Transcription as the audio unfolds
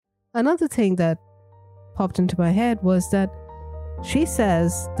another thing that popped into my head was that she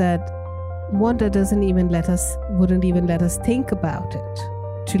says that Wanda wouldn't even let us think about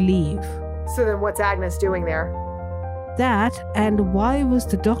it to leave. So then what's Agnes doing there? That, and why was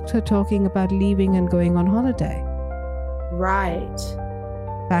the doctor talking about leaving and going on holiday? Right.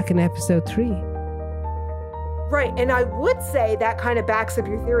 Back in episode 3. Right, and I would say that kind of backs up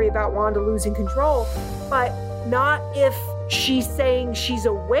your theory about Wanda losing control, but not if she's saying she's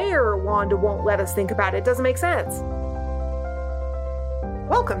aware Wanda won't let us think about it. It doesn't make sense.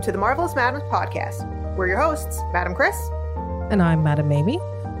 Welcome to the Marvelous Madness Podcast. We're your hosts, Madam Chris. And I'm Madam Amy.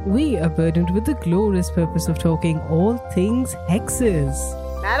 We are burdened with the glorious purpose of talking all things hexes.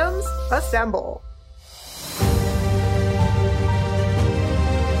 Madams, assemble.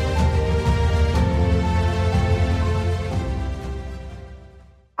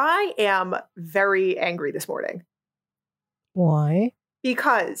 I am very angry this morning. Why?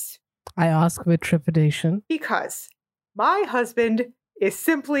 Because I ask with trepidation. Because my husband is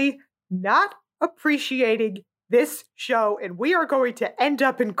simply not appreciating this show, and we are going to end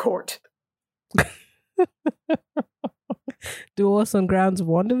up in court. Divorce on grounds of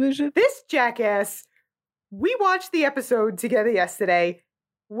WandaVision? This jackass, we watched the episode together yesterday.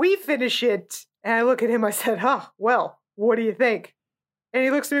 We finish it, and I look at him, I said, well, what do you think? And he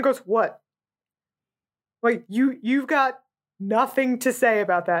looks at me and goes, what? Like, you've got nothing to say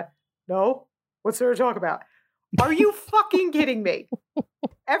about that. No? What's there to talk about? Are you fucking kidding me?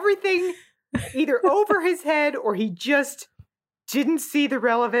 Everything either over his head or he just didn't see the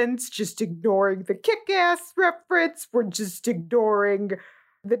relevance, just ignoring the kick-ass reference. We're just ignoring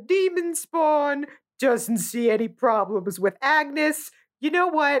the demon spawn. Doesn't see any problems with Agnes. You know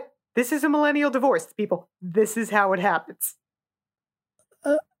what? This is a millennial divorce, people. This is how it happens.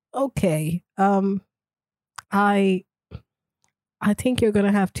 Okay. I think you're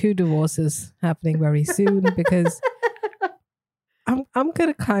gonna have 2 divorces happening very soon because I'm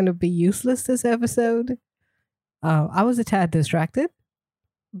gonna kind of be useless this episode. I was a tad distracted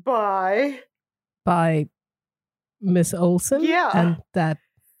by Miss Olsen, and that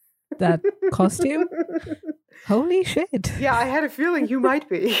costume. Holy shit! Yeah, I had a feeling you might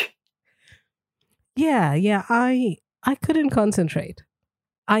be. Yeah. I couldn't concentrate.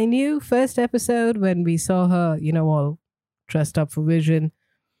 I knew first episode when we saw her, all dressed up for Vision,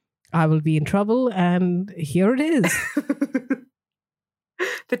 I will be in trouble, and here it is.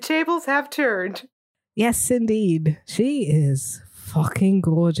 The tables have turned. Yes, indeed. She is fucking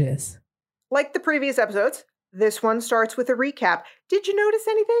gorgeous. Like the previous episodes, this one starts with a recap. Did you notice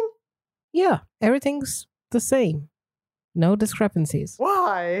anything? Yeah, everything's the same. No discrepancies.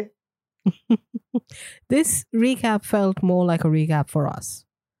 Why? This recap felt more like a recap for us.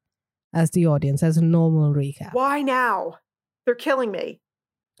 As the audience, as a normal recap. Why now? They're killing me.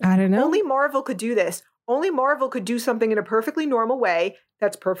 I don't know. Only Marvel could do this. Only Marvel could do something in a perfectly normal way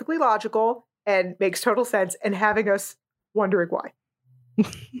that's perfectly logical and makes total sense, and having us wondering why.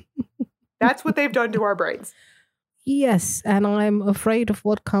 That's what they've done to our brains. Yes, and I'm afraid of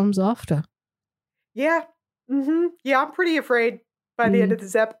what comes after. Yeah. Mm-hmm. Yeah, I'm pretty afraid by the end of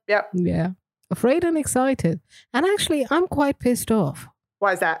this ep. Yep. Yeah. Afraid and excited. And actually, I'm quite pissed off.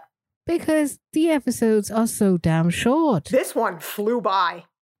 Why is that? Because the episodes are so damn short. This one flew by.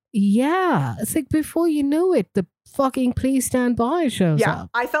 Yeah. It's like before you knew it, the fucking Please Stand By shows up. Yeah,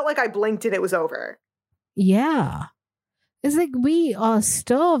 I felt like I blinked and it was over. Yeah. It's like we are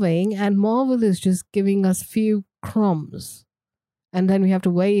starving and Marvel is just giving us few crumbs. And then we have to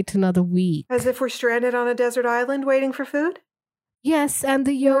wait another week. As if we're stranded on a desert island waiting for food? Yes, and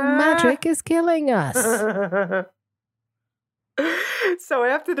the magic is killing us. So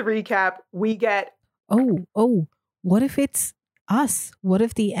after the recap, we get... Oh, what if it's us? What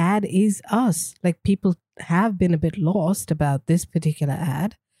if the ad is us? Like, people have been a bit lost about this particular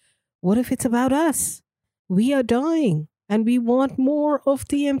ad. What if it's about us? We are dying and we want more of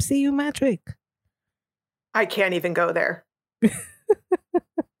the MCU magic. I can't even go there.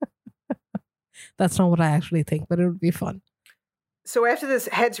 That's not what I actually think, but it would be fun. So after this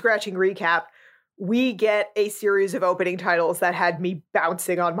head-scratching recap, we get a series of opening titles that had me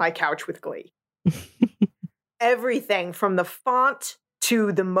bouncing on my couch with glee. Everything from the font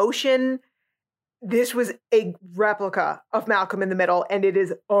to the motion. This was a replica of Malcolm in the Middle, and it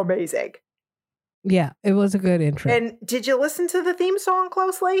is amazing. Yeah, it was a good intro. And did you listen to the theme song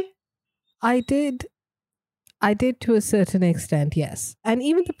closely? I did to a certain extent, yes. And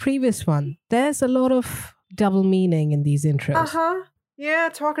even the previous one, there's a lot of double meaning in these intros. Uh-huh. Yeah,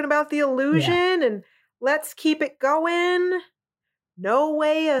 talking about the illusion and let's keep it going. No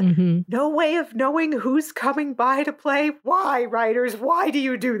way of knowing who's coming by to play. Why, writers? Why do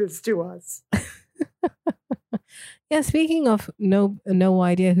you do this to us? Yeah, speaking of no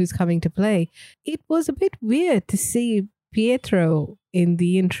idea who's coming to play, it was a bit weird to see Pietro in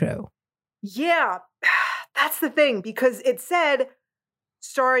the intro. Yeah, that's the thing, because it said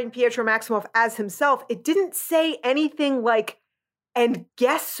starring Pietro Maximoff as himself. It didn't say anything like, and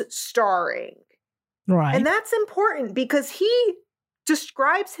guest starring. Right. And that's important because he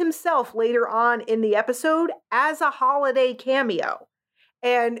describes himself later on in the episode as a holiday cameo.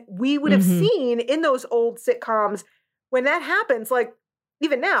 And we would have seen in those old sitcoms when that happens, like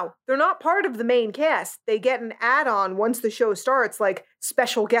even now, they're not part of the main cast. They get an add-on once the show starts, like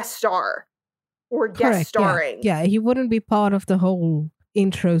special guest star or guest starring. Yeah, he wouldn't be part of the whole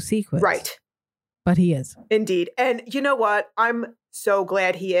intro sequence. Right. But he is. Indeed. And you know what? I'm so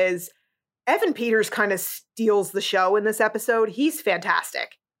glad he is. Evan Peters kind of steals the show in this episode. He's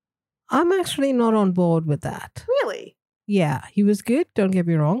fantastic. I'm actually not on board with that. Really? Yeah, he was good, don't get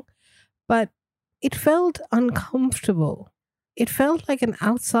me wrong. But it felt uncomfortable. It felt like an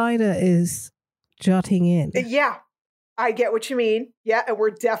outsider is jutting in. Yeah, I get what you mean. Yeah, and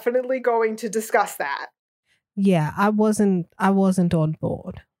we're definitely going to discuss that. Yeah, I wasn't on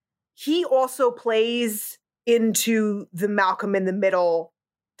board. He also plays into the Malcolm in the Middle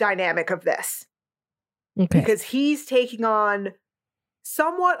dynamic of this. Okay. Because he's taking on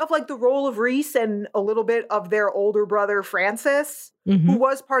somewhat of like the role of Reese and a little bit of their older brother, Francis, who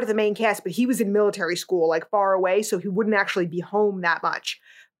was part of the main cast, but he was in military school, like far away, so he wouldn't actually be home that much.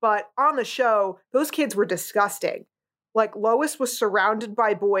 But on the show, those kids were disgusting. Like Lois was surrounded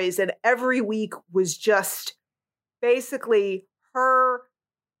by boys, and every week was just basically her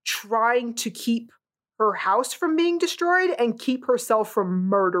trying to keep her house from being destroyed and keep herself from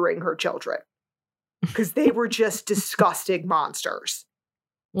murdering her children. Because they were just disgusting monsters.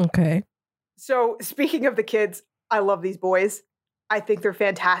 Okay. So speaking of the kids, I love these boys. I think they're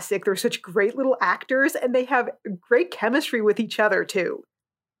fantastic. They're such great little actors, and they have great chemistry with each other, too.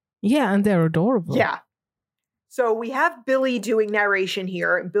 Yeah, and they're adorable. Yeah. So we have Billy doing narration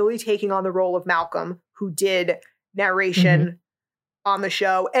here, Billy taking on the role of Malcolm, who did narration on the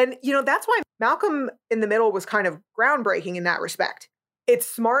show. And, you know, that's why Malcolm in the Middle was kind of groundbreaking in that respect. It's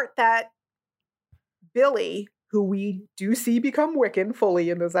smart that Billy, who we do see become Wiccan fully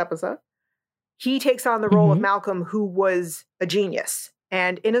in this episode, he takes on the role of Malcolm, who was a genius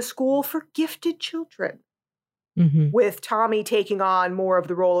and in a school for gifted children, with Tommy taking on more of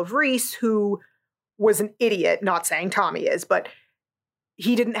the role of Reese, who was an idiot. Not saying Tommy is, but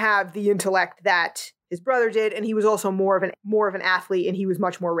he didn't have the intellect that his brother did, and he was also more of an athlete, and he was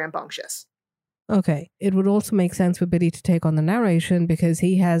much more rambunctious. Okay, it would also make sense for Billy to take on the narration because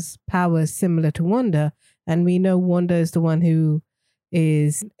he has powers similar to Wanda, and we know Wanda is the one who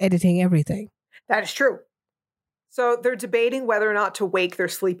is editing everything. That is true. So they're debating whether or not to wake their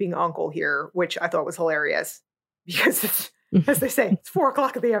sleeping uncle here, which I thought was hilarious because it's, as they say, it's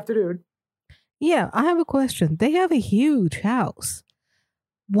 4:00 in the afternoon. Yeah, I have a question. They have a huge house.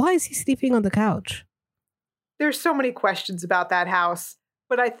 Why is he sleeping on the couch? There's so many questions about that house,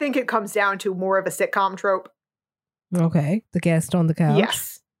 but I think it comes down to more of a sitcom trope. Okay, the guest on the couch.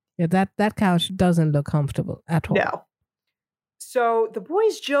 Yes. Yeah, that couch doesn't look comfortable at all. No. So the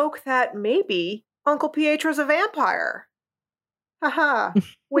boys joke that maybe Uncle Pietro's a vampire. Haha,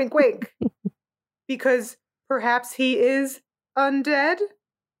 wink, wink. Because perhaps he is undead?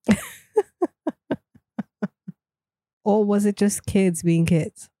 Or was it just kids being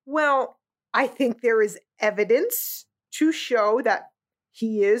kids? Well, I think there is evidence to show that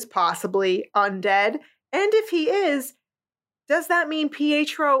he is possibly undead. And if he is, does that mean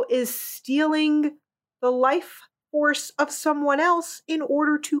Pietro is stealing the life force of someone else in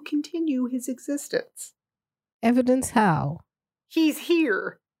order to continue his existence? Evidence how? He's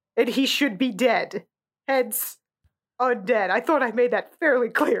here, and he should be dead. Hence, undead. I thought I made that fairly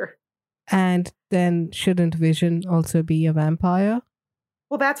clear. And then shouldn't Vision also be a vampire?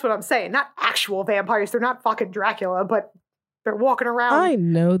 Well, that's what I'm saying. Not actual vampires. They're not fucking Dracula, but they're walking around. I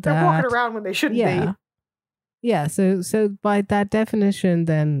know that. They're walking around when they shouldn't be. Yeah, so by that definition,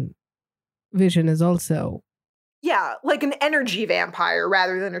 then Vision is also... Yeah, like an energy vampire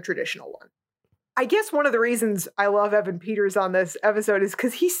rather than a traditional one. I guess one of the reasons I love Evan Peters on this episode is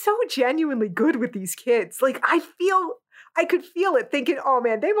because he's so genuinely good with these kids. Like, I could feel it thinking, oh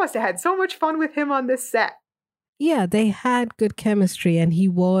man, they must have had so much fun with him on this set. Yeah, they had good chemistry, and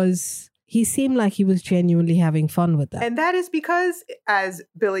he seemed like he was genuinely having fun with them. And that is because, as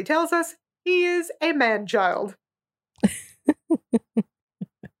Billy tells us, he is a man-child.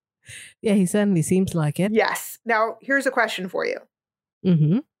 Yeah, he certainly seems like it. Yes. Now, here's a question for you.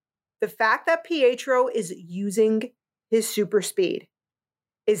 Mm-hmm. The fact that Pietro is using his super speed,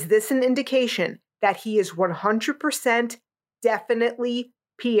 is this an indication that he is 100% definitely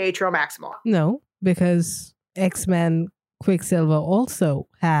Pietro Maximoff? No, because X-Men Quicksilver also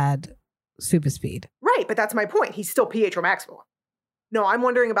had super speed. Right, but that's my point. He's still Pietro Maximoff. No, I'm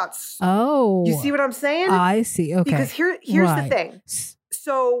wondering about... Oh. You see what I'm saying? I see. Okay. Because here's the thing.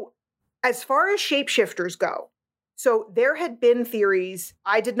 So as far as shapeshifters go, so there had been theories.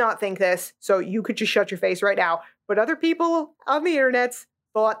 I did not think this, so you could just shut your face right now. But other people on the internet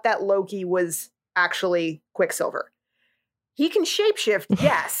thought that Loki was actually Quicksilver. He can shapeshift,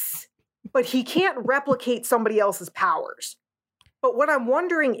 yes, but he can't replicate somebody else's powers. But what I'm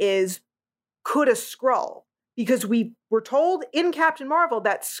wondering is, could a Skrull? Because we were told in Captain Marvel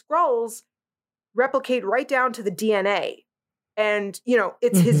that Skrulls replicate right down to the DNA. And,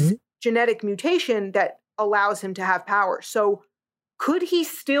 it's his genetic mutation that allows him to have power. So could he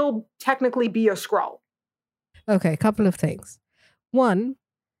still technically be a Skrull? Okay, a couple of things. One,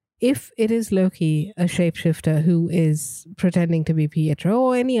 if it is Loki, a shapeshifter who is pretending to be Pietro,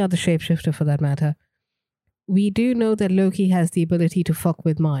 or any other shapeshifter for that matter, we do know that Loki has the ability to fuck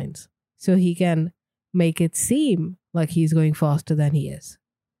with minds. So he can make it seem like he's going faster than he is.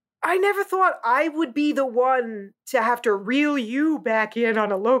 I never thought I would be the one to have to reel you back in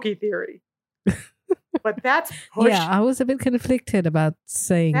on a Loki theory. But that's pushing. Yeah, I was a bit conflicted about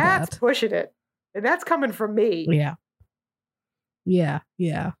saying that. That's pushing it. And that's coming from me. Yeah,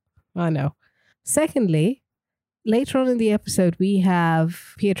 I know. Secondly, later on in the episode, we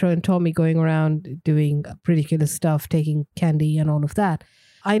have Pietro and Tommy going around doing ridiculous stuff, taking candy and all of that.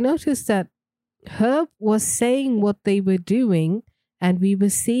 I noticed that Herb was saying what they were doing, and we were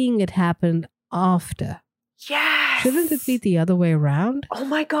seeing it happen after. Yes! Shouldn't it be the other way around? Oh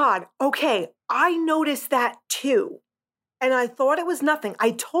my God. Okay, I noticed that too. And I thought it was nothing.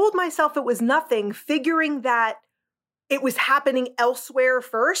 I told myself it was nothing, figuring that it was happening elsewhere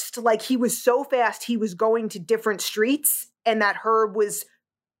first. Like he was so fast, he was going to different streets, and that Herb was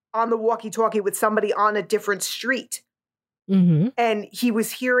on the walkie-talkie with somebody on a different street. Mm-hmm. And he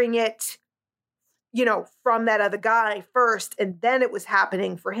was hearing it, from that other guy first, and then it was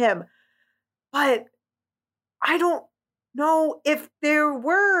happening for him. But I don't know if there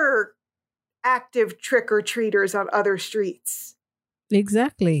were active trick-or-treaters on other streets.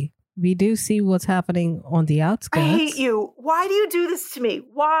 Exactly. We do see what's happening on the outskirts. I hate you. Why do you do this to me?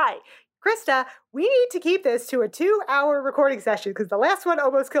 Why? Krista, we need to keep this to a 2-hour recording session because the last one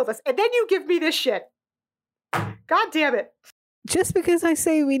almost killed us. And then you give me this shit. God damn it. Just because I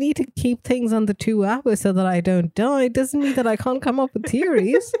say we need to keep things under 2 hours so that I don't die doesn't mean that I can't come up with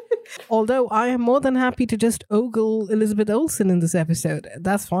theories. Although I am more than happy to just ogle Elizabeth Olsen in this episode.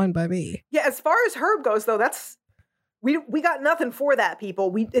 That's fine by me. Yeah, as far as Herb goes, though, that's... We got nothing for that,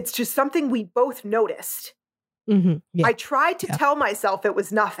 people. It's just something we both noticed. Mm-hmm. Yeah. I tried to tell myself it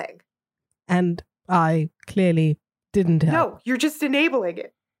was nothing. And I clearly didn't help. No, you're just enabling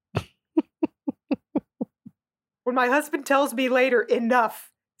it. When my husband tells me later,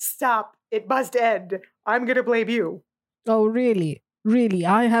 enough, stop, it must end, I'm going to blame you. Oh, really? Really?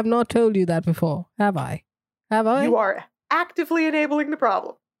 I have not told you that before, have I? Have I? You are actively enabling the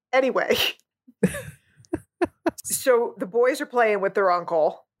problem. Anyway. So the boys are playing with their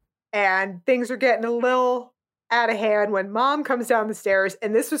uncle, and things are getting a little out of hand when Mom comes down the stairs,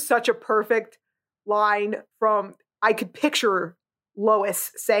 and this was such a perfect line from, I could picture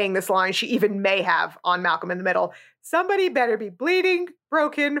Lois saying this line, she even may have on Malcolm in the Middle. Somebody better be bleeding,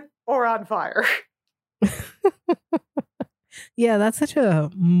 broken, or on fire. Yeah, that's such a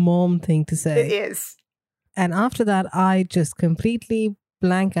mom thing to say. It is. And after that, I just completely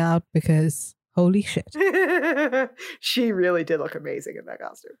blank out because holy shit. She really did look amazing in that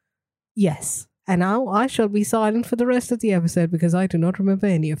costume. Yes. And now I shall be silent for the rest of the episode because I do not remember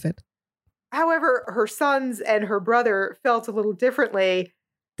any of it. However, her sons and her brother felt a little differently.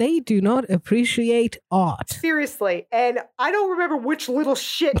 They do not appreciate art. Seriously. And I don't remember which little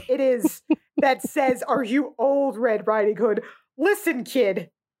shit it is that says, "Are you old, Red Riding Hood?" Listen, kid,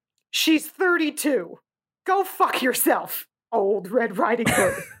 she's 32. Go fuck yourself, old Red Riding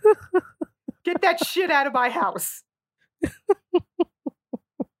Hood. Get that shit out of my house.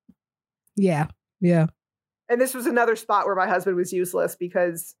 Yeah. And this was another spot where my husband was useless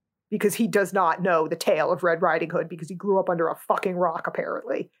because he does not know the tale of Red Riding Hood because he grew up under a fucking rock,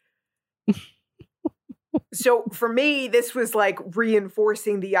 apparently. So for me, this was like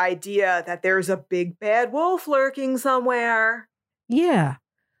reinforcing the idea that there's a big bad wolf lurking somewhere. Yeah.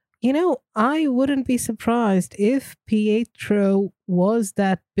 I wouldn't be surprised if Pietro was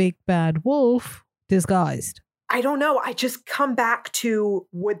that big bad wolf disguised. I don't know. I just come back to,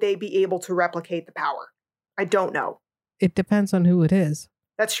 would they be able to replicate the power? I don't know. It depends on who it is.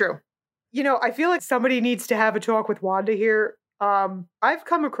 That's true. You know, I feel like somebody needs to have a talk with Wanda here. I've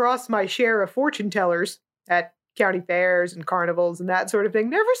come across my share of fortune tellers at county fairs and carnivals and that sort of thing.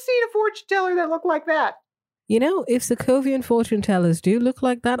 Never seen a fortune teller that looked like that. You know, if Sokovian fortune tellers do look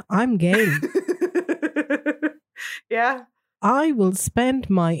like that, I'm game. Yeah. I will spend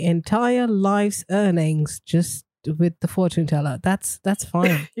my entire life's earnings just with the fortune teller. That's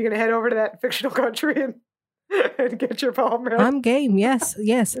fine. You're going to head over to that fictional country and get your palm read. I'm game. Yes,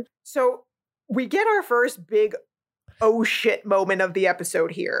 yes. So we get our first big oh shit moment of the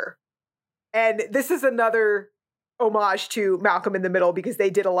episode here. And this is another homage to Malcolm in the Middle because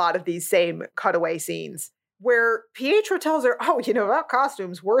they did a lot of these same cutaway scenes where Pietro tells her, oh, you know, that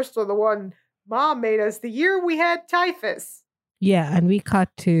costume's worse than the one Mom made us the year we had typhus. Yeah, and we cut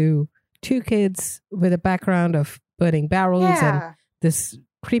to two kids with a background of burning barrels and this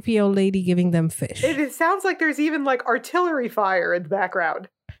creepy old lady giving them fish. It sounds like there's even like artillery fire in the background.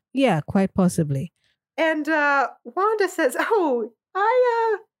 Yeah, quite possibly. And Wanda says, oh,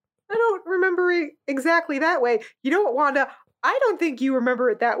 I don't remember it exactly that way. You know what, Wanda? I don't think you remember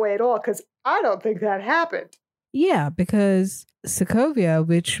it that way at all because I don't think that happened. Yeah, because Sokovia,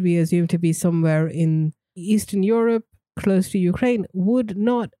 which we assume to be somewhere in Eastern Europe, close to Ukraine, would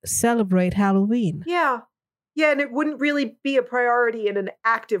not celebrate Halloween. Yeah. Yeah, and it wouldn't really be a priority in an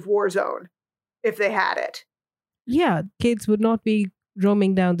active war zone if they had it. Yeah, kids would not be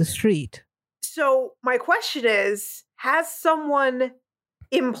roaming down the street. So my question is, has someone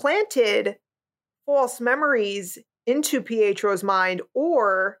implanted false memories into Pietro's mind,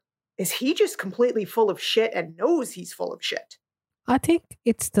 or is he just completely full of shit and knows he's full of shit? I think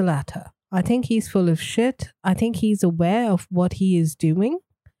it's the latter. I think he's full of shit. I think he's aware of what he is doing.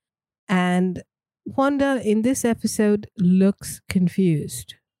 And Wanda in this episode looks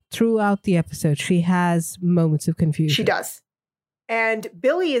confused. Throughout the episode, she has moments of confusion. She does. And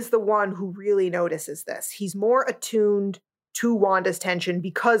Billy is the one who really notices this. He's more attuned to Wanda's tension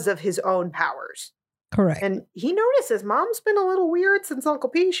because of his own powers. Correct. And he notices Mom's been a little weird since Uncle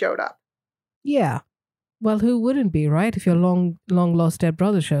P showed up. Yeah. Well, who wouldn't be, right? If your long lost dead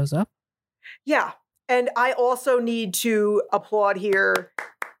brother shows up. Yeah. And I also need to applaud here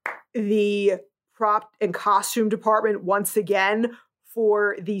the prop and costume department once again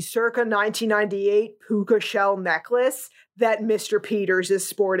for the circa 1998 puka shell necklace that Mr. Peters is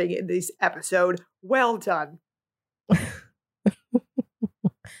sporting in this episode. Well done.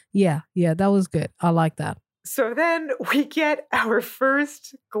 Yeah, that was good. I like that. So then we get our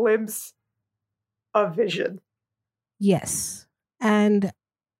first glimpse of Vision. Yes. And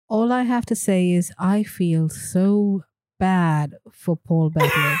all I have to say is I feel so bad for Paul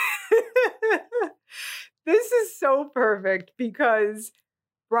Bettany. This is so perfect because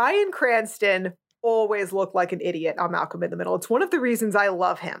Bryan Cranston always looked like an idiot on Malcolm in the Middle. It's one of the reasons I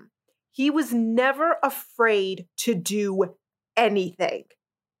love him. He was never afraid to do anything.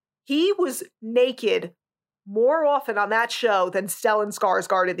 He was naked more often on that show than Stellan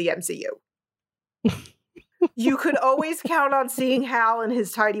Skarsgård in the MCU. You could always count on seeing Hal in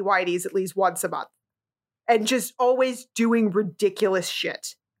his tidy whities at least once a month. And just always doing ridiculous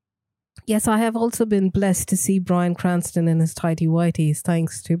shit. Yes, I have also been blessed to see Bryan Cranston in his tidy whities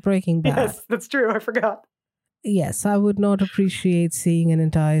thanks to Breaking Bad. Yes, that's true. I forgot. Yes, I would not appreciate seeing an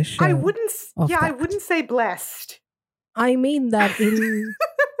entire show. I wouldn't say blessed. I mean that in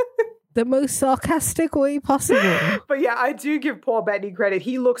the most sarcastic way possible. But yeah, I do give Paul Bettany credit.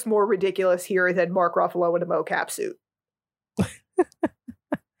 He looks more ridiculous here than Mark Ruffalo in a mocap suit.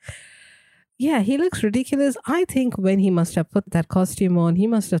 Yeah, he looks ridiculous. I think when he must have put that costume on, he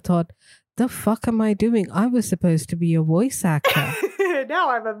must have thought, the fuck am I doing? I was supposed to be a voice actor.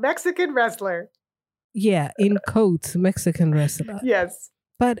 Now I'm a Mexican wrestler. Yeah, in quotes, Mexican wrestler. Yes.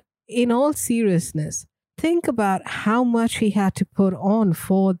 But in all seriousness, think about how much he had to put on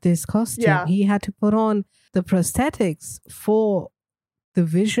for this costume. Yeah. He had to put on the prosthetics for the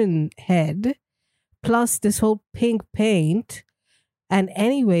Vision head, plus this whole pink paint. And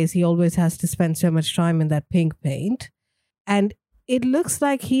anyways, he always has to spend so much time in that pink paint. And it looks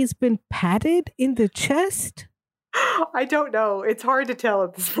like he's been padded in the chest. I don't know. It's hard to tell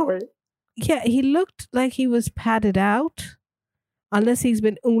at this point. Yeah, he looked like he was padded out. Unless he's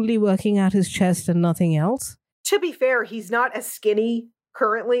been only working out his chest and nothing else. To be fair, he's not as skinny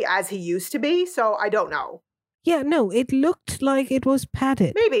currently as he used to be, so I don't know. Yeah, no, it looked like it was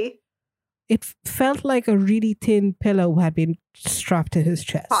padded. Maybe. It felt like a really thin pillow had been strapped to his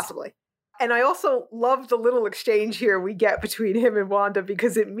chest. Possibly. And I also love the little exchange here we get between him and Wanda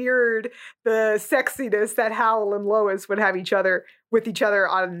because it mirrored the sexiness that Hal and Lois would have with each other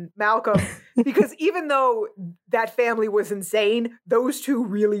on Malcolm. Because even though that family was insane, those two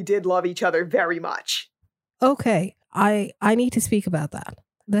really did love each other very much. Okay, I need to speak about that.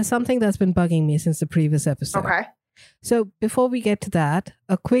 There's something that's been bugging me since the previous episode. Okay. So before we get to that,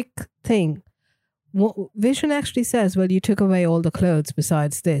 a quick thing. Vision actually says, well, you took away all the clothes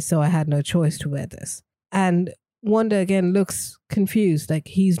besides this, so I had no choice to wear this. And Wanda again looks confused, like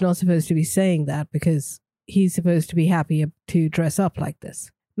he's not supposed to be saying that because he's supposed to be happy to dress up like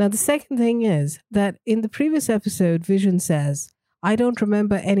this. Now, the second thing is that in the previous episode, Vision says, I don't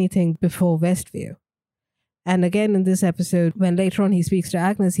remember anything before Westview. And again in this episode, when later on he speaks to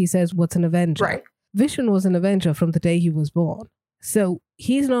Agnes, he says, what's an Avenger? Right. Vision was an Avenger from the day he was born. So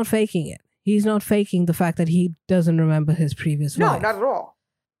he's not faking it. He's not faking the fact that he doesn't remember his previous life. No, not at all.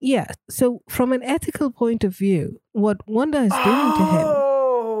 Yeah. So from an ethical point of view, what Wanda is doing to him...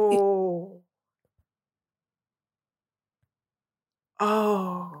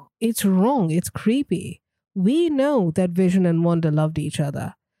 It's wrong. It's creepy. We know that Vision and Wanda loved each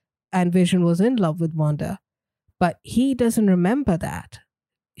other. And Vision was in love with Wanda. But he doesn't remember that.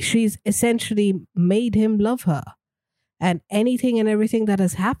 She's essentially made him love her. And anything and everything that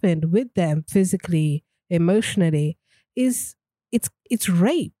has happened with them physically, emotionally, it's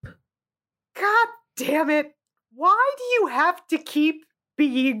rape. God damn it. Why do you have to keep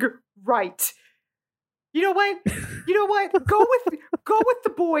being right? You know what? Go with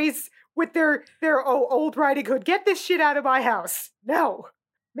the boys with their old Riding Hood. Get this shit out of my house. No.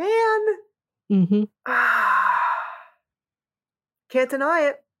 Man. Mm-hmm. Can't deny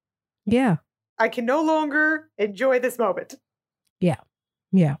it. Yeah. I can no longer enjoy this moment.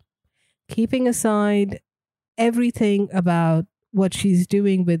 Yeah. Keeping aside everything about what she's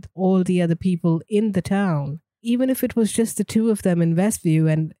doing with all the other people in the town, even if it was just the two of them in Westview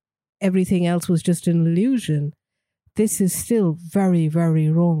and everything else was just an illusion, this is still very, very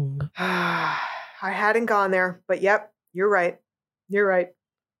wrong. I hadn't gone there, but yep, you're right. You're right.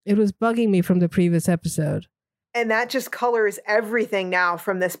 It was bugging me from the previous episode. And that just colors everything now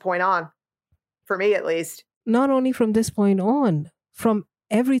from this point on. For me, at least. Not only from this point on, from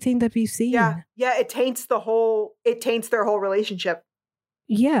everything that we've seen. Yeah, it taints their whole relationship.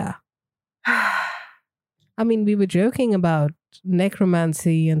 Yeah. I mean, we were joking about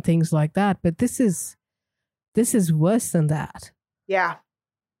necromancy and things like that, but this is worse than that. Yeah.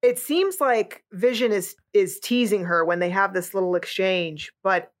 It seems like Vision is teasing her when they have this little exchange,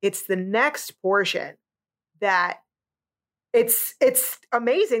 but it's the next portion that it's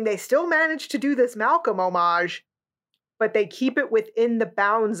amazing. They still manage to do this Malcolm homage, but they keep it within the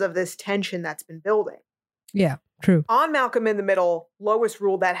bounds of this tension that's been building. Yeah, true. On Malcolm in the Middle, Lois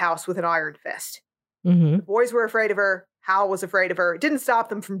ruled that house with an iron fist. Mm-hmm. The boys were afraid of her. Hal was afraid of her. It didn't stop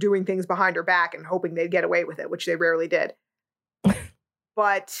them from doing things behind her back and hoping they'd get away with it, which they rarely did.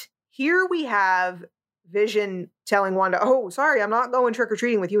 But here we have Vision telling Wanda, oh, sorry, I'm not going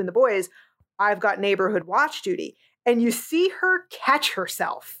trick-or-treating with you and the boys. I've got neighborhood watch duty. And you see her catch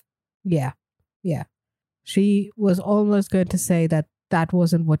herself. Yeah. She was almost going to say that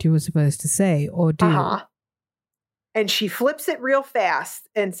wasn't what you were supposed to say or do. Uh-huh. And she flips it real fast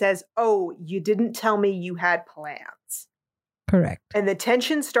and says, oh, you didn't tell me you had plans. Correct. And the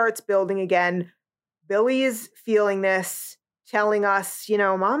tension starts building again. Billy is feeling this, telling us,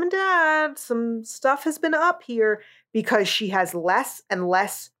 Mom and Dad, some stuff has been up here because she has less and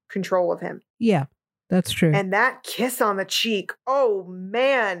less control of him. Yeah. That's true. And that kiss on the cheek, oh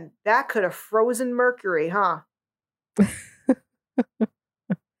man, that could have frozen Mercury, huh?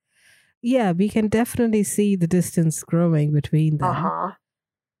 Yeah, we can definitely see the distance growing between them. Uh-huh.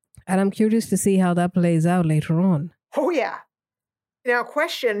 And I'm curious to see how that plays out later on. Oh, yeah. Now,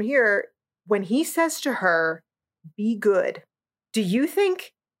 question here. When he says to her, be good, do you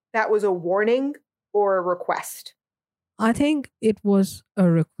think that was a warning or a request? I think it was a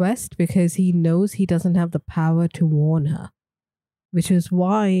request because he knows he doesn't have the power to warn her, which is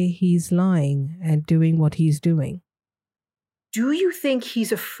why he's lying and doing what he's doing. Do you think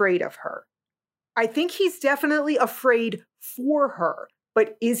he's afraid of her? I think he's definitely afraid for her,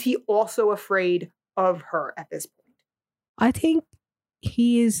 but is he also afraid of her at this point? I think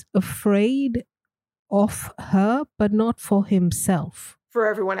he is afraid of her, but not for himself. For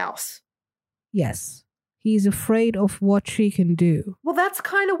everyone else. Yes. He's afraid of what she can do. Well, that's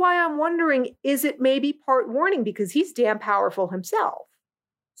kind of why I'm wondering, is it maybe part warning because he's damn powerful himself?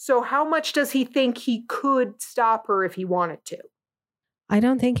 So how much does he think he could stop her if he wanted to? I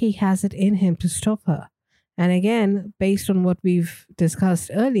don't think he has it in him to stop her. And again, based on what we've discussed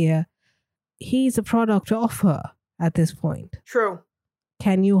earlier, he's a product of her at this point. True.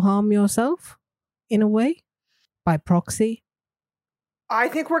 Can you harm yourself in a way? By proxy? I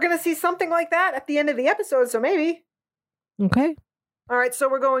think we're going to see something like that at the end of the episode, so maybe. Okay. All right, so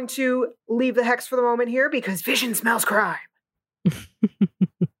we're going to leave the hex for the moment here because Vision smells crime.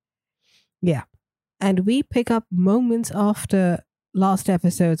 Yeah. And we pick up moments after last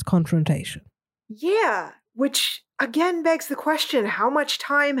episode's confrontation. Yeah, which again begs the question, how much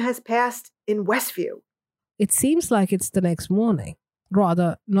time has passed in Westview? It seems like it's the next morning.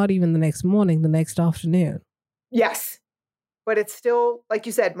 Rather, not even the next morning, the next afternoon. Yes, but it's still, like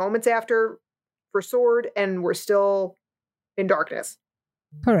you said, moments after for Sword, and we're still in darkness.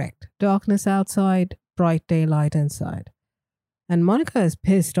 Correct. Darkness outside, bright daylight inside. And Monica is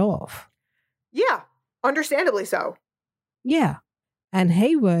pissed off. Yeah, understandably so. Yeah. And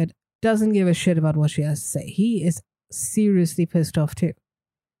Hayward doesn't give a shit about what she has to say. He is seriously pissed off too.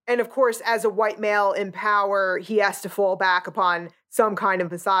 And of course, as a white male in power, he has to fall back upon some kind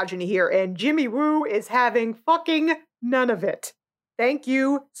of misogyny here. And Jimmy Woo is having fucking none of it. Thank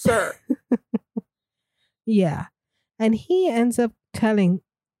you, sir. Yeah. And he ends up telling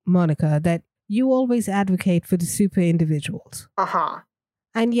Monica that you always advocate for the super individuals. Uh-huh.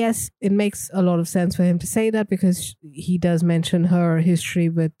 And yes, it makes a lot of sense for him to say that because he does mention her history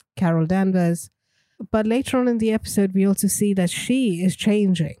with Carol Danvers. But later on in the episode, we also see that she is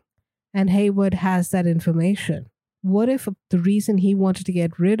changing and Hayward has that information. What if the reason he wanted to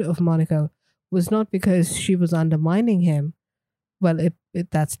get rid of Monica was not because she was undermining him? Well,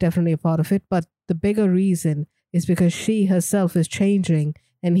 that's definitely a part of it. But the bigger reason is because she herself is changing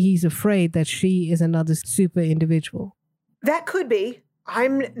and he's afraid that she is another super individual. That could be.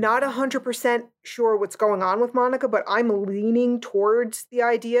 I'm not 100% sure what's going on with Monica, but I'm leaning towards the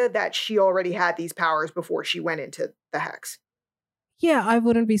idea that she already had these powers before she went into the hex. Yeah, I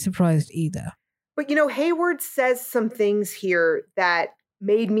wouldn't be surprised either. But, Hayward says some things here that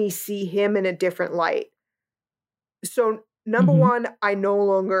made me see him in a different light. So, number one, I no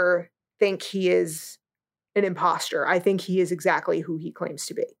longer think he is an imposter. I think he is exactly who he claims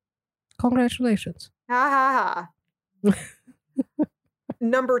to be. Congratulations. Ha ha ha.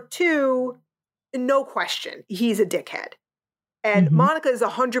 Number two, no question, he's a dickhead. And Monica is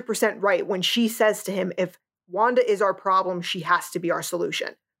 100% right when she says to him, if Wanda is our problem, she has to be our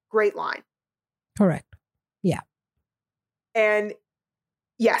solution. Great line. Correct. Yeah. And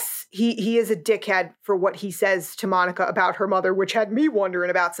yes, he is a dickhead for what he says to Monica about her mother, which had me wondering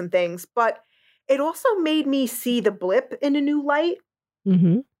about some things. But it also made me see the blip in a new light.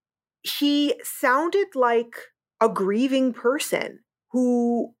 He sounded like a grieving person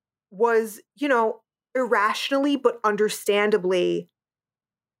who was, irrationally but understandably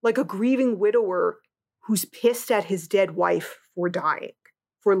like a grieving widower who's pissed at his dead wife for dying,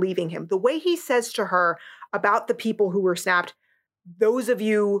 for leaving him. The way he says to her about the people who were snapped, those of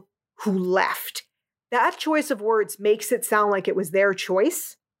you who left, that choice of words makes it sound like it was their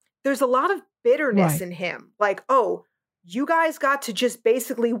choice. There's a lot of bitterness in him. Like, oh, you guys got to just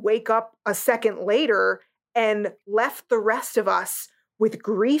basically wake up a second later and left the rest of us with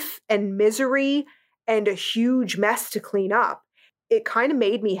grief and misery and a huge mess to clean up. It kind of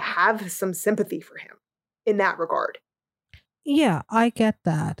made me have some sympathy for him in that regard. Yeah, I get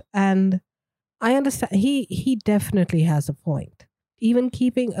that. And I understand. He definitely has a point. Even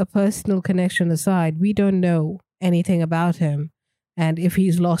keeping a personal connection aside, we don't know anything about him and if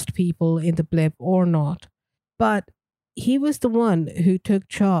he's lost people in the blip or not. But he was the one who took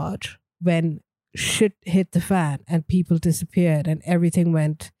charge when shit hit the fan and people disappeared and everything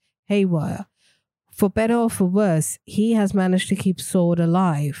went haywire. For better or for worse, he has managed to keep Sword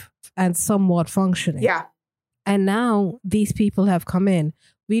alive and somewhat functioning. Yeah. And now these people have come in.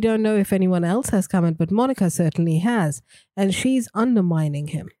 We don't know if anyone else has come in, but Monica certainly has. And she's undermining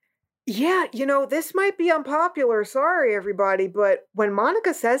him. Yeah, this might be unpopular. Sorry, everybody. But when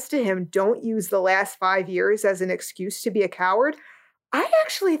Monica says to him, don't use the last 5 years as an excuse to be a coward, I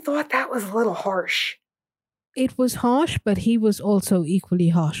actually thought that was a little harsh. It was harsh, but he was also equally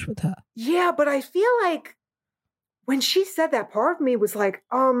harsh with her. Yeah, but I feel like when she said that, part of me was like,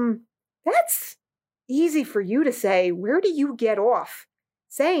 that's easy for you to say. Where do you get off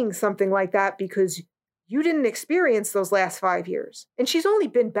saying something like that? Because you didn't experience those last 5 years. And she's only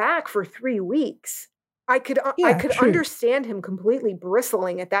been back for 3 weeks. I could understand him completely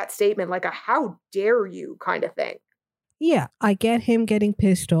bristling at that statement, like a how dare you kind of thing. Yeah, I get him getting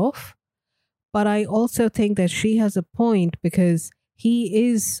pissed off, but I also think that she has a point because he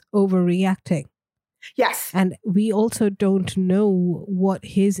is overreacting. Yes. And we also don't know what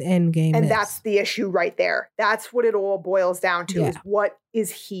his end game is. And that's the issue right there. That's what it all boils down to, is what is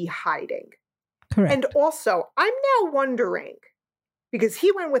he hiding? Correct. And also, I'm now wondering, because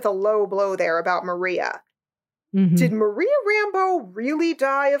he went with a low blow there about Maria. Mhm. Did Maria Rambo really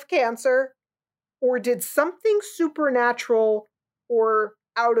die of cancer? Or did something supernatural or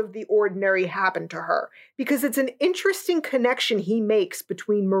out of the ordinary happen to her? Because it's an interesting connection he makes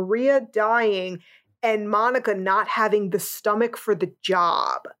between Maria dying and Monica not having the stomach for the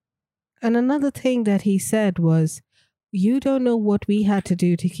job. And another thing that he said was, you don't know what we had to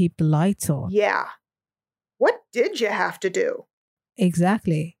do to keep the lights on. Yeah. What did you have to do?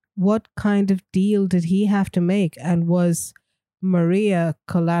 Exactly. What kind of deal did he have to make? And was Maria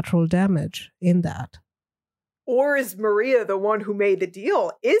collateral damage in that? Or is Maria the one who made the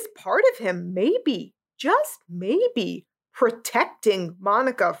deal? Is part of him maybe, just maybe, protecting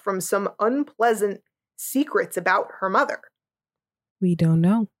Monica from some unpleasant secrets about her mother? We don't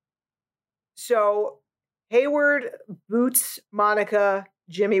know. So Hayward boots Monica,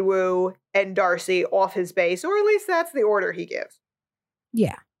 Jimmy Woo, and Darcy off his base, or at least that's the order he gives.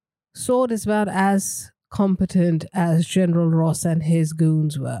 Yeah. Sword is about as competent as General Ross and his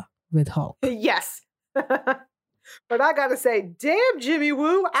goons were with Hulk. Yes. But I gotta say, damn, Jimmy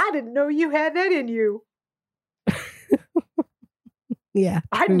Woo, I didn't know you had that in you. Yeah.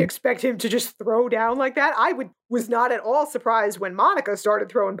 I didn't expect him to just throw down like that. Was not at all surprised when Monica started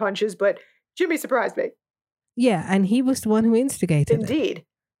throwing punches, but Jimmy surprised me. Yeah, and he was the one who instigated it. Indeed.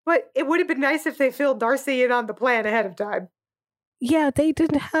 But it would have been nice if they filled Darcy in on the plan ahead of time. Yeah, they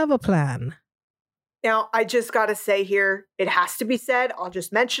didn't have a plan. Now, I just gotta say here, it has to be said, I'll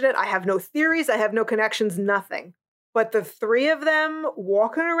just mention it. I have no theories, I have no connections, nothing. But the three of them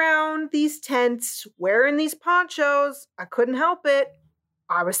walking around these tents, wearing these ponchos, I couldn't help it.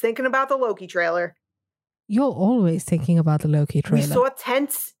 I was thinking about the Loki trailer. You're always thinking about the Loki trailer. We saw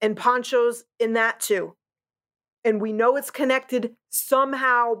tents and ponchos in that too. And we know it's connected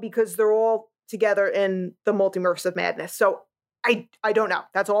somehow because they're all together in the multiverse of madness. So I don't know.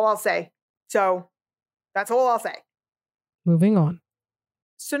 That's all I'll say. So that's all I'll say. Moving on.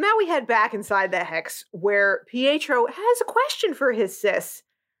 So now we head back inside the Hex where Pietro has a question for his sis.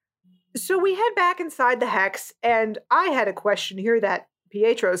 So we head back inside the Hex, and I had a question here that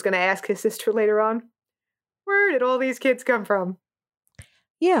Pietro is going to ask his sister later on. Where did all these kids come from?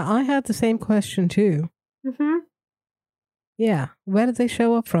 Yeah, I had the same question too. Mm-hmm. Yeah, where did they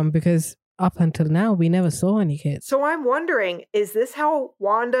show up from? Because up until now, we never saw any kids. So I'm wondering, is this how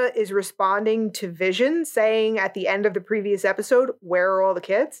Wanda is responding to Vision, saying at the end of the previous episode, where are all the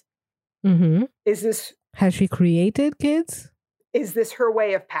kids? Mm-hmm. Has she created kids? Is this her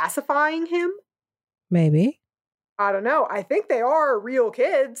way of pacifying him? Maybe. I don't know. I think they are real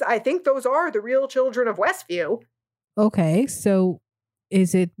kids. I think those are the real children of Westview. Okay, so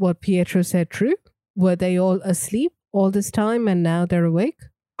is it what Pietro said true? Were they all asleep all this time and now they're awake?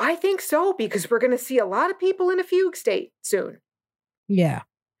 I think so, because we're going to see a lot of people in a fugue state soon. Yeah.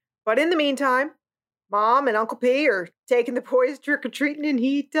 But in the meantime, Mom and Uncle P are taking the boys trick-or-treating, and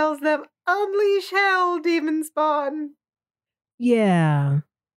he tells them, unleash hell, demon spawn. Yeah.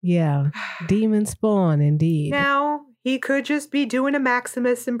 Demon spawn, indeed. Now, he could just be doing a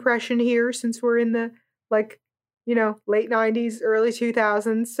Maximus impression here, since we're in the, late 90s, early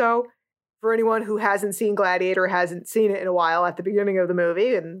 2000s. So for anyone who hasn't seen Gladiator, hasn't seen it in a while, at the beginning of the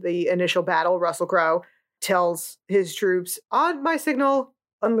movie, in the initial battle, Russell Crowe tells his troops, on my signal,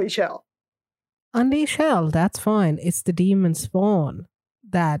 unleash hell. Unleash hell, that's fine. It's the demon spawn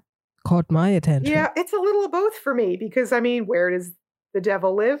that caught my attention. Yeah, it's a little of both for me, because, where does the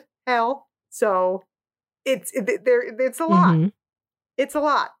devil live? Hell. So it's a lot. Mm-hmm. It's a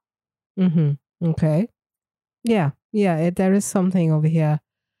lot. Mm-hmm. Okay. Yeah, there is something over here.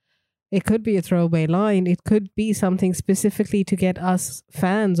 It could be a throwaway line. It could be something specifically to get us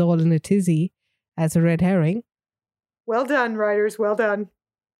fans all in a tizzy as a red herring. Well done, writers. Well done.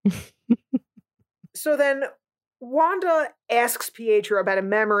 So then Wanda asks Pietro about a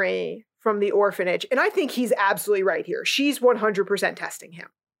memory from the orphanage. And I think he's absolutely right here. She's 100% testing him.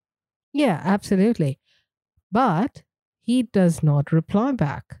 Yeah, absolutely. But he does not reply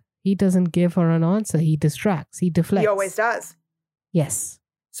back. He doesn't give her an answer. He distracts. He deflects. He always does. Yes.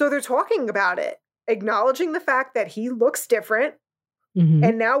 So they're talking about it, acknowledging the fact that he looks different. Mm-hmm.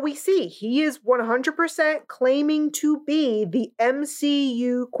 And now we see he is 100% claiming to be the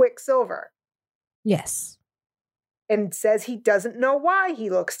MCU Quicksilver. Yes. And says he doesn't know why he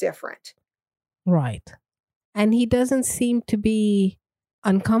looks different. Right. And he doesn't seem to be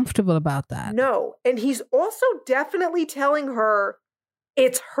uncomfortable about that. No. And he's also definitely telling her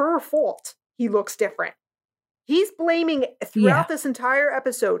it's her fault he looks different. He's blaming, throughout this entire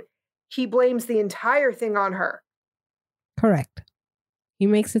episode, he blames the entire thing on her. Correct. He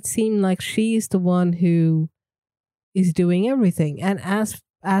makes it seem like she's the one who is doing everything. And as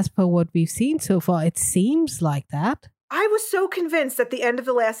per what we've seen so far, it seems like that. I was so convinced at the end of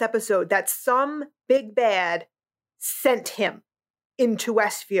the last episode that some big bad sent him into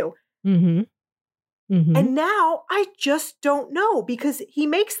Westview. Mm-hmm. Mm-hmm. And now I just don't know, because he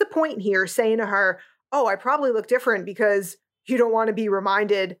makes the point here saying to her, oh, I probably look different because you don't want to be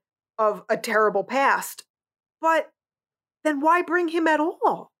reminded of a terrible past. But then why bring him at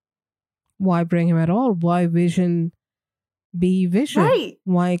all? Why bring him at all? Why Vision be Vision? Right.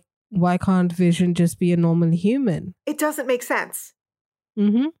 Why can't Vision just be a normal human? It doesn't make sense.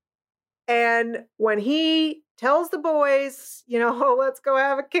 Mm-hmm. And when he tells the boys, oh, let's go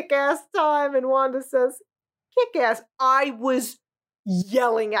have a kick-ass time, and Wanda says, kick-ass, I was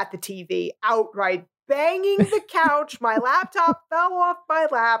yelling at the TV outright, banging the couch. My laptop fell off my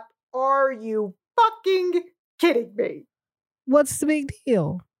lap. Are you fucking kidding me? What's the big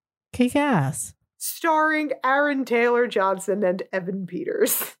deal? Kick ass. Starring Aaron Taylor Johnson and Evan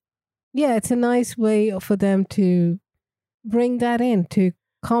Peters. Yeah, it's a nice way for them to bring that in, to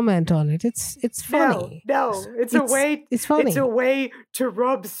comment on it. It's funny. No, it's a way. It's funny. It's a way to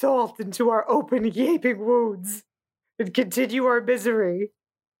rub salt into our open, gaping wounds and continue our misery,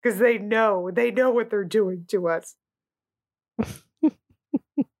 because they know what they're doing to us.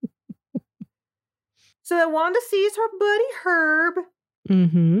 So then Wanda sees her buddy Herb.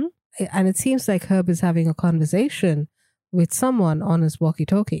 Mm-hmm. And it seems like Herb is having a conversation with someone on his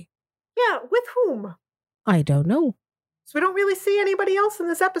walkie-talkie. Yeah, with whom? I don't know. So we don't really see anybody else in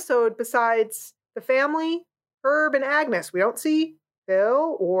this episode besides the family, Herb and Agnes. We don't see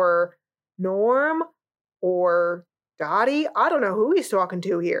Phil or Norm or Dottie. I don't know who he's talking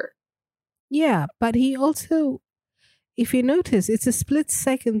to here. Yeah, but he also, if you notice, it's a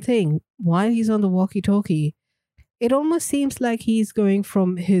split-second thing. While he's on the walkie-talkie, it almost seems like he's going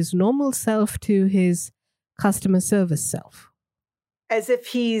from his normal self to his customer service self. As if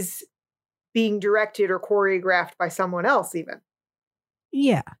he's being directed or choreographed by someone else, even.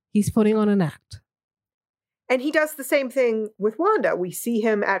 Yeah, he's putting on an act. And he does the same thing with Wanda. We see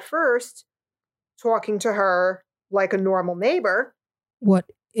him at first talking to her like a normal neighbor. What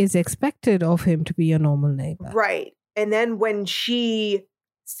is expected of him to be a normal neighbor. Right. And then when she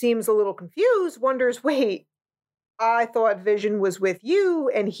seems a little confused, wonders, wait, I thought Vision was with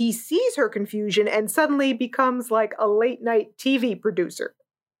you, and he sees her confusion and suddenly becomes like a late night TV producer.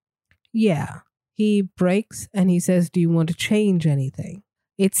 Yeah. He breaks and he says, do you want to change anything?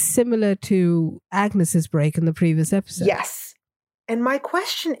 It's similar to Agnes's break in the previous episode. Yes. And my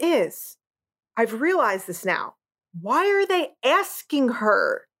question is, I've realized this now. Why are they asking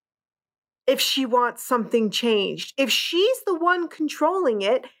her if she wants something changed? If she's the one controlling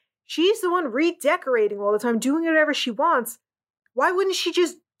it, she's the one redecorating all the time, doing whatever she wants, why wouldn't she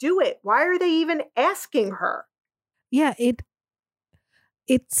just do it? Why are they even asking her? Yeah,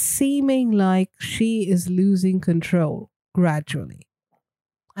 it's seeming like she is losing control gradually.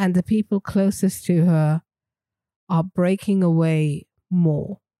 And the people closest to her are breaking away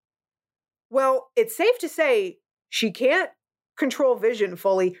more. Well, it's safe to say she can't control Vision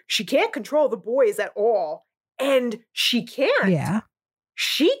fully. She can't control the boys at all. And she can't. Yeah.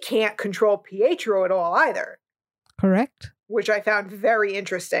 She can't control Pietro at all either. Correct. Which I found very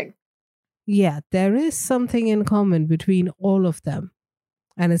interesting. Yeah, there is something in common between all of them.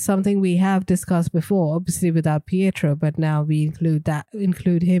 And it's something we have discussed before, obviously without Pietro, but now we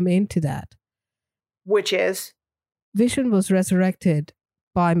include him into that. Which is? Vision was resurrected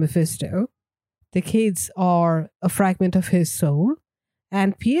by Mephisto. The kids are a fragment of his soul.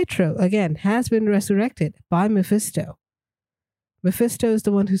 And Pietro, again, has been resurrected by Mephisto. Mephisto is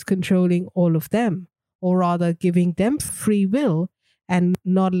the one who's controlling all of them, or rather giving them free will and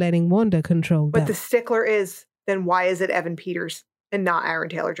not letting Wanda control them. But the stickler is, then why is it Evan Peters and not Aaron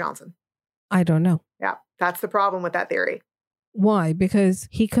Taylor Johnson? I don't know. Yeah, that's the problem with that theory. Why? Because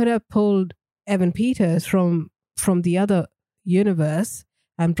he could have pulled Evan Peters from the other universe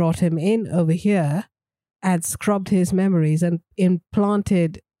and brought him in over here and scrubbed his memories and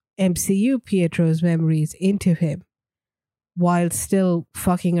implanted MCU Pietro's memories into him while still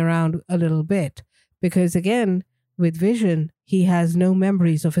fucking around a little bit. Because again, with Vision, he has no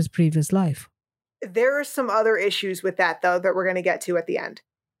memories of his previous life. There are some other issues with that, though, that we're going to get to at the end.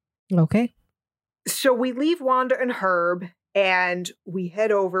 Okay. So we leave Wanda and Herb and we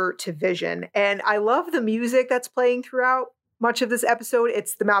head over to Vision. And I love the music that's playing throughout much of this episode.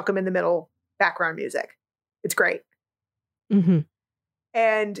 It's the Malcolm in the Middle background music. It's great. Mm-hmm.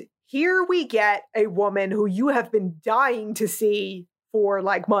 And here we get a woman who you have been dying to see for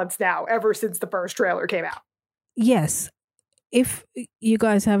like months now, ever since the first trailer came out. Yes. if you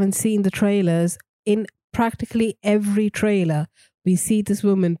guys haven't seen the trailers, in practically every trailer, we see this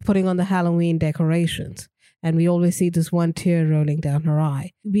woman putting on the Halloween decorations. And we always see this one tear rolling down her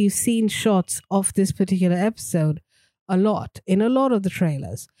eye. We've seen shots of this particular episode a lot, in a lot of the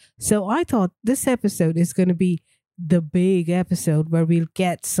trailers. So I thought this episode is going to be the big episode where we'll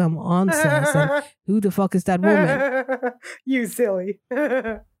get some answers. And who the fuck is that woman? You silly.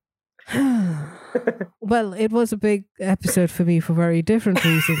 Well, it was a big episode for me for very different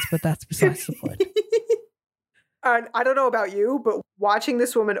reasons, but that's besides the point. And I don't know about you, but watching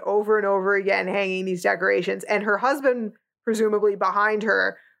this woman over and over again hanging these decorations and her husband presumably behind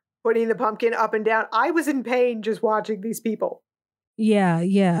her putting the pumpkin up and down, I was in pain just watching these people.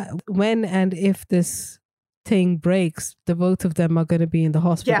 Yeah. When and if this thing breaks, the both of them are going to be in the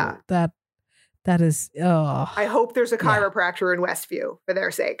hospital. Yeah. That is... I hope there's a chiropractor in Westview for their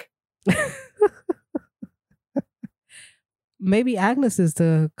sake. Maybe Agnes is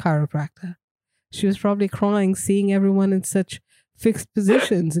the chiropractor. She was probably crying seeing everyone in such fixed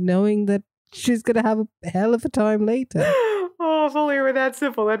positions, knowing that she's going to have a hell of a time later. Oh, if only it were that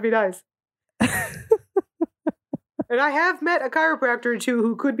simple. That'd be nice. And I have met a chiropractor or two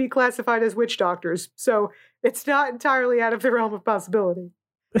who could be classified as witch doctors, so it's not entirely out of the realm of possibility.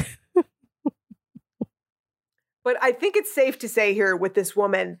 But I think it's safe to say here with this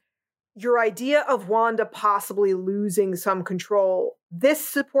woman, your idea of Wanda possibly losing some control, this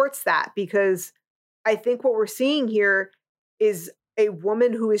supports that, because I think what we're seeing here is a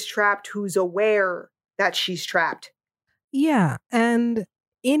woman who is trapped, who's aware that she's trapped. Yeah, and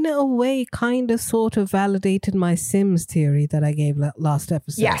in a way kind of sort of validated my Sims theory that I gave last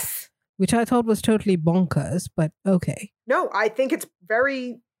episode. Yes. Which I thought was totally bonkers, but okay. No, I think it's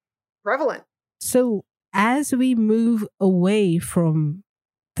very prevalent. So as we move away from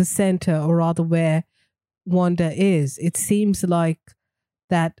the center, or rather where Wanda is, it seems like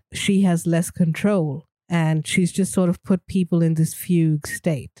that she has less control and she's just sort of put people in this fugue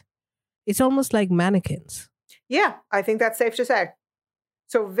state. It's almost like mannequins. Yeah, I think that's safe to say.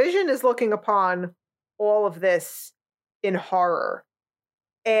 So Vision is looking upon all of this in horror.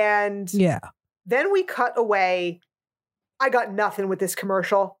 And then we cut away. I got nothing with this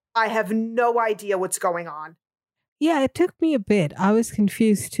commercial. I have no idea what's going on. Yeah, it took me a bit. I was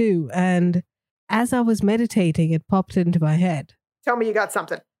confused too. And as I was meditating, it popped into my head. Tell me you got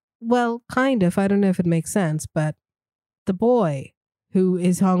something. Well, kind of. I don't know if it makes sense, but the boy who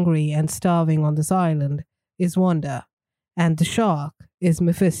is hungry and starving on this island is Wanda, and the shark is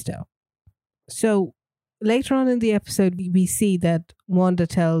Mephisto. So later on in the episode, we see that Wanda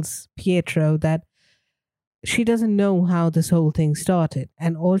tells Pietro that she doesn't know how this whole thing started,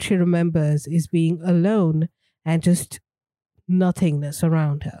 and all she remembers is being alone and just nothingness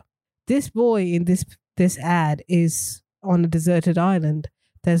around her. This boy in this ad is on a deserted island.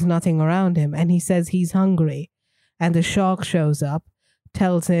 There's nothing around him, and he says he's hungry. And the shark shows up,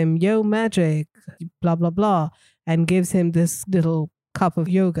 tells him, "Yo, magic, blah, blah, blah," and gives him this little cup of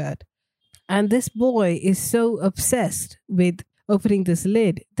yogurt. And this boy is so obsessed with opening this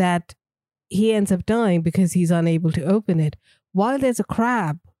lid that he ends up dying because he's unable to open it, while there's a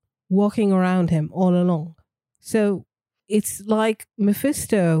crab walking around him all along. So it's like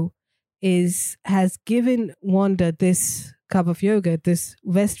Mephisto has given Wanda this cup of yogurt, this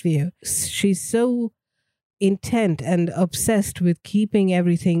Westview. She's so intent and obsessed with keeping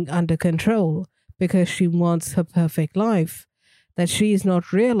everything under control because she wants her perfect life that she is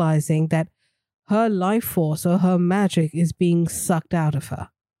not realizing that her life force or her magic is being sucked out of her.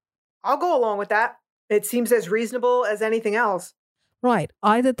 I'll go along with that. It seems as reasonable as anything else. Right.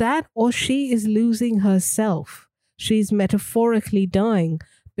 Either that or she is losing herself. She's metaphorically dying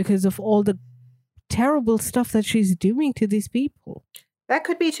because of all the terrible stuff that she's doing to these people. That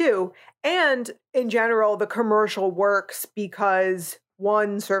could be too. And in general, the commercial works because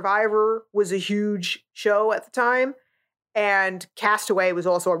one, Survivor was a huge show at the time, and Castaway was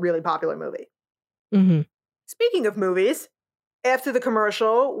also a really popular movie. Mm-hmm. Speaking of movies, after the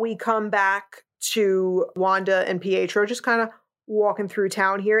commercial, we come back to Wanda and Pietro just kind of walking through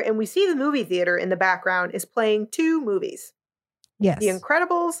town here, and we see the movie theater in the background is playing two movies. Yes. The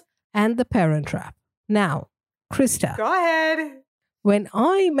Incredibles and The Parent Trap. Now, Krista. Go ahead. When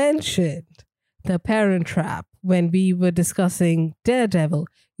I mentioned The Parent Trap when we were discussing Daredevil,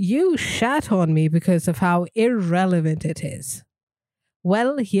 you shat on me because of how irrelevant it is.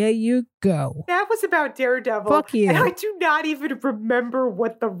 Well, here you go. That was about Daredevil. Fuck you. And I do not even remember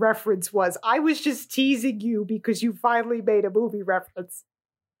what the reference was. I was just teasing you because you finally made a movie reference.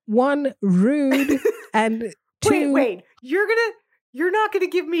 One, rude, and two... Wait. You're not going to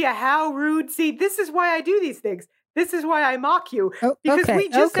give me a how rude? See, this is why I do these things. This is why I mock you. Oh, Because okay, we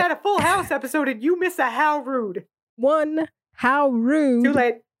just okay. had a Full House episode and you miss a how rude. 1, how rude. Too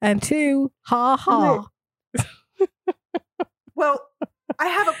late. And 2, ha ha. Well, I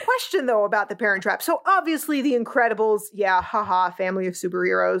have a question, though, about The Parent Trap. So obviously The Incredibles, yeah, haha, family of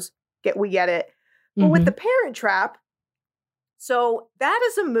superheroes. We get it. But with The Parent Trap, so that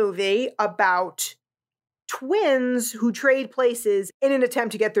is a movie about twins who trade places in an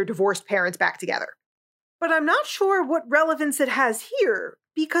attempt to get their divorced parents back together. But I'm not sure what relevance it has here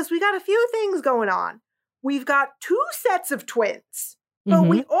because we got a few things going on. We've got 2 sets of twins, but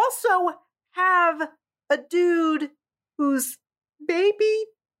we also have a dude whose baby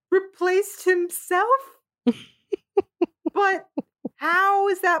replaced himself. But how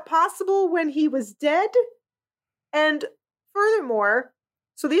is that possible when he was dead? And furthermore,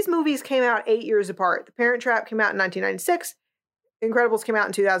 so these movies came out 8 years apart. The Parent Trap came out in 1996. Incredibles came out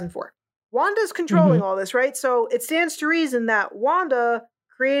in 2004. Wanda's controlling all this, right? So it stands to reason that Wanda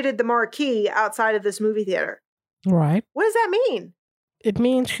created the marquee outside of this movie theater. Right. What does that mean? It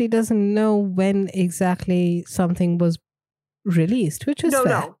means she doesn't know when exactly something was released, which is fair.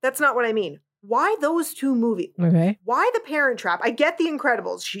 No, that's not what I mean. Why those 2 movies? Okay. Why The Parent Trap? I get The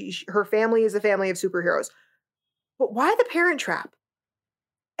Incredibles. Her family is a family of superheroes. But why The Parent Trap?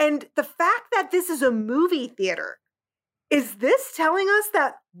 And the fact that this is a movie theater, is this telling us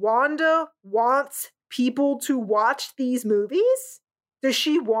that Wanda wants people to watch these movies? Does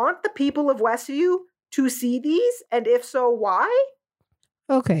she want the people of Westview to see these? And if so, why?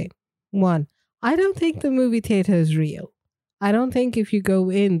 Okay. 1, I don't think the movie theater is real. I don't think if you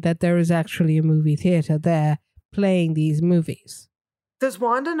go in that there is actually a movie theater there playing these movies. Does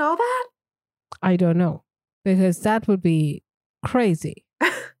Wanda know that? I don't know. Because that would be crazy.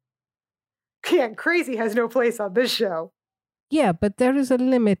 Yeah, crazy has no place on this show. Yeah, but there is a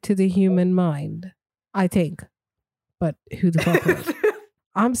limit to the human mind, I think. But who the fuck knows?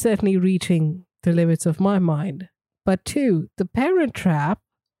 I'm certainly reaching the limits of my mind. But 2, The Parent Trap,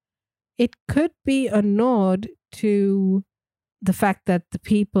 it could be a nod to the fact that the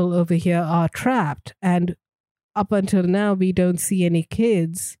people over here are trapped. And up until now, we don't see any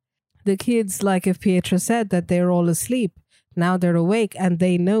kids. The kids, like if Pietro said, that they're all asleep. Now they're awake and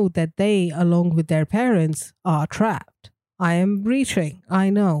they know that they, along with their parents, are trapped. I am reaching. I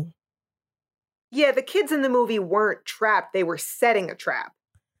know. Yeah, the kids in the movie weren't trapped. They were setting a trap.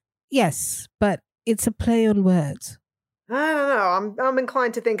 Yes, but it's a play on words. I don't know. I'm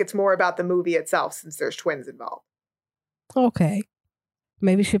inclined to think it's more about the movie itself since there's twins involved. Okay.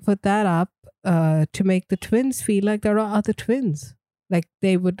 Maybe she put that up to make the twins feel like there are other twins. Like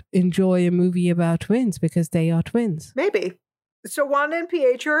they would enjoy a movie about twins because they are twins. Maybe. So Wanda and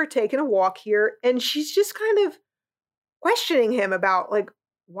Pietro are taking a walk here, and she's just kind of questioning him about, like,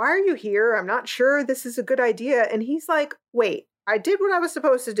 why are you here? I'm not sure this is a good idea. And he's like, wait, I did what I was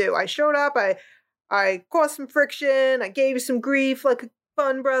supposed to do. I showed up. I caused some friction. I gave you some grief like a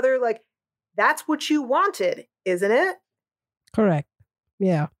fun brother. Like, that's what you wanted, isn't it? Correct.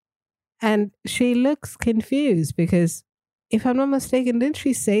 Yeah. And she looks confused because, if I'm not mistaken, didn't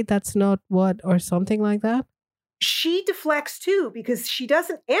she say that's not what or something like that? She deflects too because she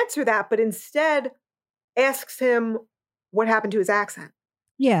doesn't answer that, but instead asks him what happened to his accent.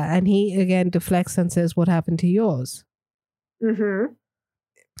 Yeah, and he again deflects and says, what happened to yours? Mm-hmm.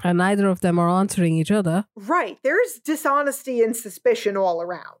 And neither of them are answering each other. Right. There's dishonesty and suspicion all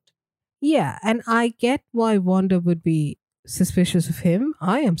around. Yeah, and I get why Wanda would be suspicious of him.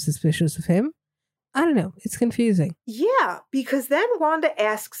 I am suspicious of him. I don't know. It's confusing. Yeah, because then Wanda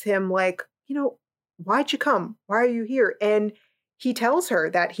asks him, like, why'd you come? Why are you here? And he tells her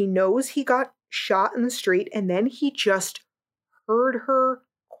that he knows he got shot in the street, and then he just heard her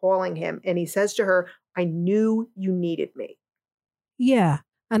calling him. And he says to her, I knew you needed me. Yeah,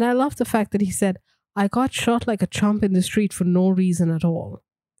 and I love the fact that he said, I got shot like a chump in the street for no reason at all.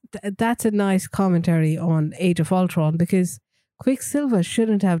 That's a nice commentary on Age of Ultron because Quicksilver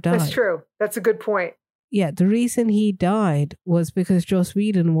shouldn't have died. That's true. That's a good point. Yeah, the reason he died was because Joss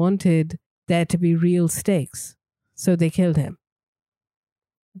Whedon wanted there to be real stakes. So they killed him.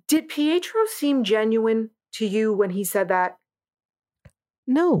 Did Pietro seem genuine to you when he said that?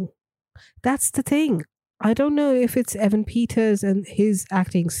 No, that's the thing. I don't know if it's Evan Peters and his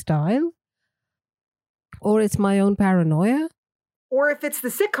acting style, or it's my own paranoia. Or if it's the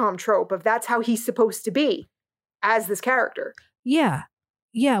sitcom trope of that's how he's supposed to be as this character. Yeah,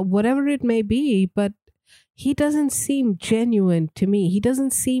 whatever it may be, but he doesn't seem genuine to me. He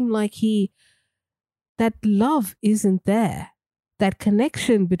doesn't seem like that love isn't there. That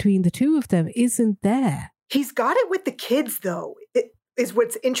connection between the two of them isn't there. He's got it with the kids, though, is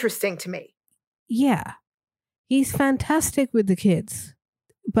what's interesting to me. Yeah. He's fantastic with the kids,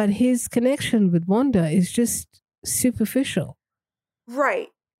 but his connection with Wanda is just superficial. Right.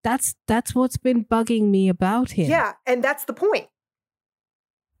 That's what's been bugging me about him. Yeah, and that's the point.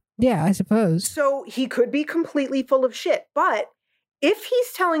 Yeah, I suppose. So he could be completely full of shit, but if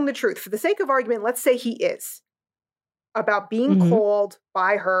he's telling the truth, for the sake of argument, let's say he is, about being called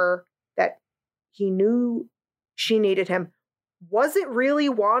by her, that he knew she needed him, was it really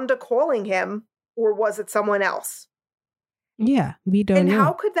Wanda calling him, or was it someone else? Yeah, we don't know. And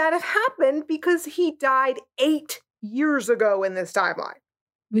how could that have happened? Because he died 8 years ago in this timeline.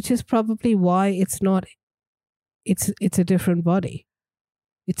 Which is probably why it's a different body.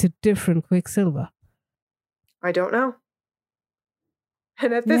 It's a different Quicksilver. I don't know.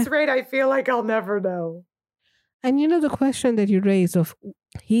 And at this rate, I feel like I'll never know. And you know the question that you raised of,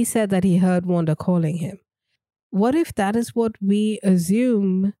 he said that he heard Wanda calling him. What if that is what we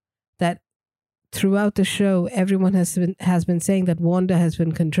assume, that throughout the show, everyone has been saying that Wanda has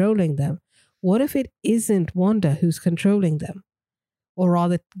been controlling them? What if it isn't Wanda who's controlling them? Or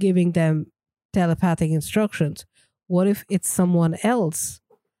rather giving them telepathic instructions? What if it's someone else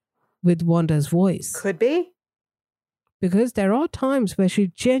with Wanda's voice? Could be. Because there are times where she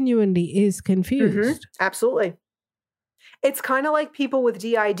genuinely is confused. Absolutely. It's kind of like people with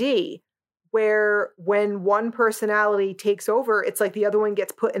DID, where when one personality takes over, it's like the other one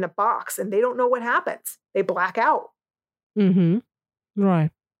gets put in a box and they don't know what happens. They black out. Right.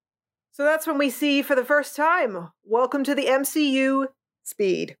 So that's when we see for the first time, welcome to the MCU,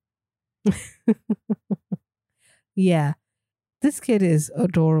 Speed. Yeah. This kid is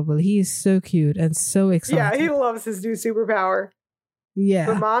adorable. He is so cute and so excited. Yeah, he loves his new superpower. Yeah.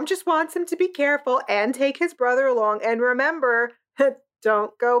 But Mom just wants him to be careful and take his brother along. And remember,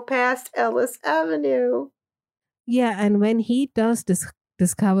 don't go past Ellis Avenue. Yeah, and when he does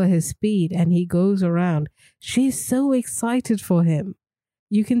discover his speed and he goes around, she's so excited for him.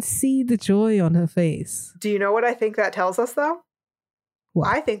 You can see the joy on her face. Do you know what I think that tells us, though? What?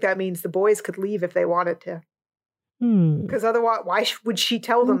 I think that means the boys could leave if they wanted to. Because otherwise, why would she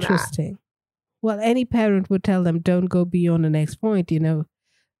tell them that? Interesting. Well, any parent would tell them, don't go beyond the next point,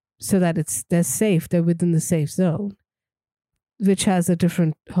 so that they're safe. They're within the safe zone, which has a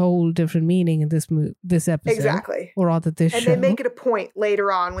whole different meaning in this episode. Exactly. Or rather this show. And they make it a point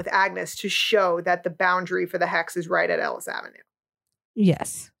later on with Agnes to show that the boundary for the Hex is right at Ellis Avenue.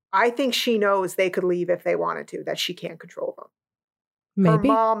 Yes. I think she knows they could leave if they wanted to, that she can't control them. Maybe.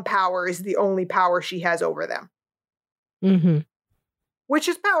 Her mom power is the only power she has over them. Which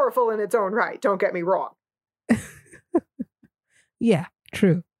is powerful in its own right, don't get me wrong. Yeah,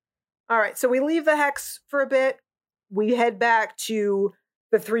 true. All right, so we leave the Hex for a bit. We head back to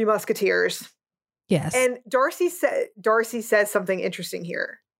the Three Musketeers. Yes. And Darcy says something interesting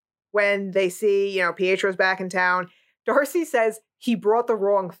here. When they see, Pietro's back in town, Darcy says he brought the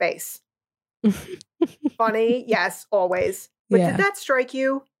wrong face. Funny, yes, always. But did that strike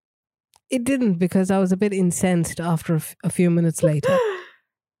you? It didn't, because I was a bit incensed after a few minutes later.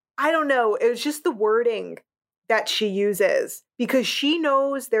 I don't know. It was just the wording that she uses, because she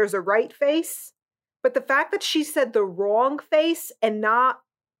knows there's a right face, but the fact that she said the wrong face and not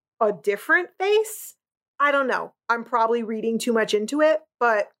a different face, I don't know. I'm probably reading too much into it,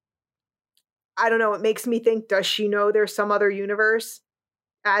 but I don't know. It makes me think, does she know there's some other universe?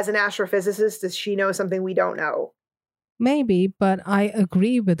 As an astrophysicist, does she know something we don't know? Maybe, but I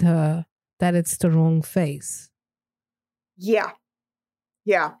agree with her that it's the wrong face. Yeah.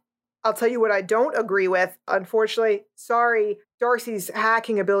 I'll tell you what I don't agree with. Unfortunately, sorry, Darcy's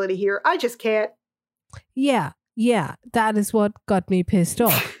hacking ability here. I just can't. Yeah. That is what got me pissed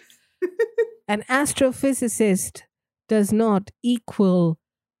off. An astrophysicist does not equal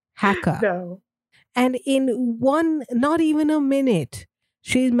hacker. No. And in not even a minute,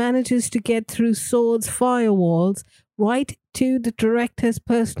 she manages to get through Sword's firewalls right to the director's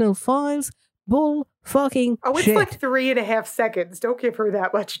personal files. Bull fucking it's shit. like 3.5 seconds. Don't give her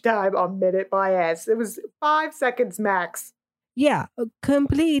that much time. A minute, my ass. It was 5 seconds max. Yeah,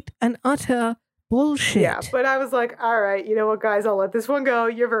 complete and utter bullshit. Yeah, but I was like, all right, you know what, guys? I'll let this one go.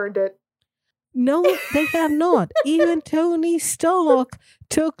 You've earned it. No, they have not. Even Tony Stark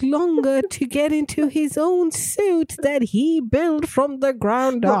took longer to get into his own suit that he built from the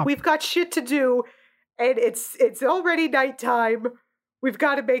ground up. Look, we've got shit to do, and it's already nighttime. We've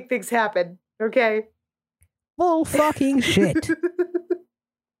got to make things happen, okay? Bull fucking shit.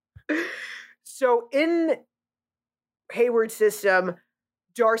 So in Hayward's system,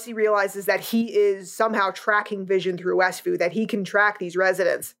 Darcy realizes that he is somehow tracking Vision through Westview, that he can track these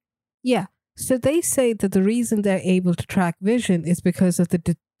residents. Yeah. So they say that the reason they're able to track Vision is because of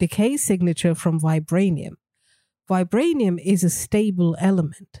the decay signature from vibranium. vibranium is a stable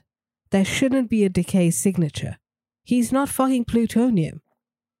element. There shouldn't be a decay signature. He's not fucking plutonium.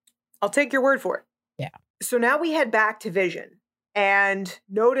 I'll take your word for it. Yeah. So now we head back to Vision, and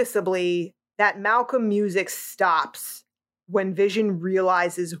noticeably that Malcolm music stops when Vision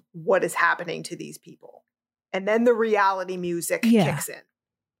realizes what is happening to these people. And then the reality music kicks in.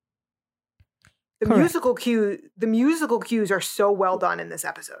 The musical cues are so well done in this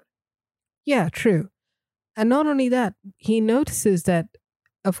episode. Yeah, true. And not only that, he notices that,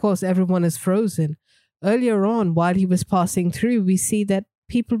 of course, everyone is frozen. Earlier on, while he was passing through, we see that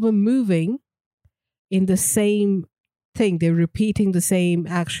people were moving in the same thing. They're repeating the same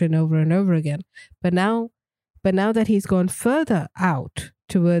action over and over again. But now that he's gone further out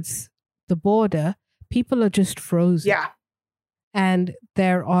towards the border, people are just frozen. Yeah. And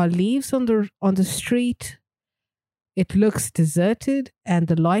there are leaves on the street. It looks deserted and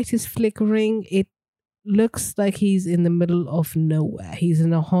the light is flickering. It looks like he's in the middle of nowhere. He's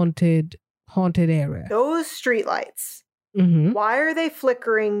in a haunted area. Those streetlights, why are they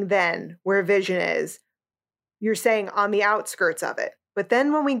flickering then where Vision is? You're saying on the outskirts of it. But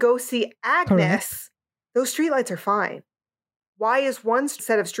then when we go see Agnes, those streetlights are fine. Why is one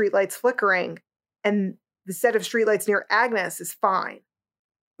set of streetlights flickering and the set of streetlights near Agnes is fine?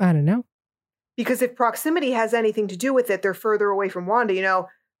 I don't know. Because if proximity has anything to do with it, they're further away from Wanda. You know,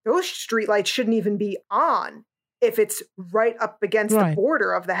 those streetlights shouldn't even be on if it's right up against the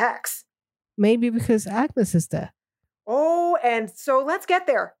border of the hex. Maybe because Agnes is there. Oh, and so let's get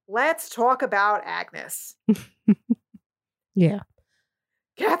there. Let's talk about Agnes. Yeah.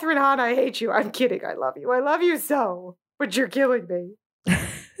 Catherine Hahn, I hate you. I'm kidding. I love you. I love you so. But you're killing me.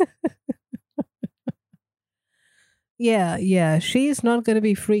 Yeah. She is not going to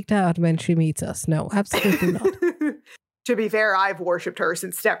be freaked out when she meets us. No, absolutely not. To be fair, I've worshipped her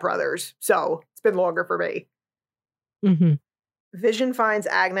since Step Brothers, so it's been longer for me. Mm-hmm. Vision finds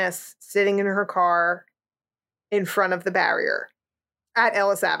Agnes sitting in her car in front of the barrier at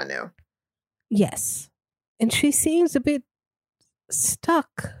Ellis Avenue. Yes. And she seems a bit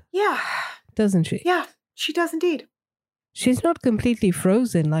stuck. Yeah. Doesn't she? Yeah, she does indeed. She's not completely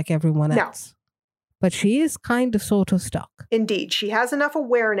frozen like everyone else. But she is kind of sort of stuck. Indeed. She has enough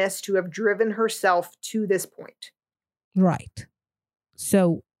awareness to have driven herself to this point. Right.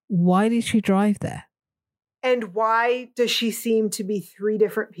 So why did she drive there? And why does she seem to be 3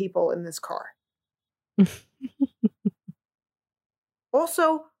 different people in this car?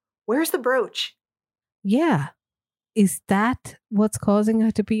 Also, where's the brooch? Yeah. Is that what's causing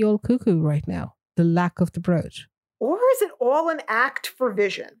her to be all cuckoo right now? The lack of the brooch? Or is it all an act for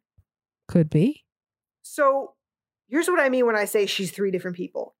Vision? Could be. So here's what I mean when I say she's 3 different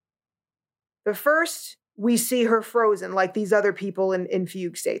people. The first, we see her frozen like these other people in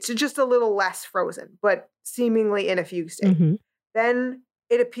fugue states. So just a little less frozen, but seemingly in a fugue state. Mm-hmm. Then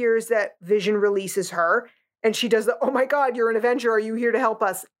it appears that Vision releases her and she does the, oh my God, you're an Avenger. Are you here to help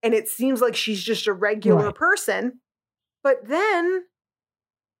us? And it seems like she's just a regular person. But then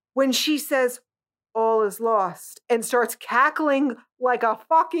when she says, all is lost, and starts cackling like a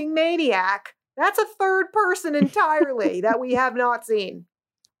fucking maniac, that's a third person entirely that we have not seen.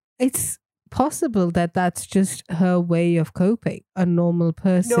 It's possible that that's just her way of coping. A normal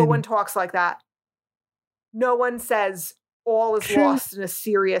person. No one talks like that. No one says all is lost in a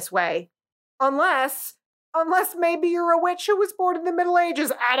serious way. Unless maybe you're a witch who was born in the Middle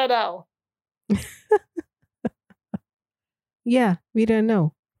Ages. I don't know. Yeah, we don't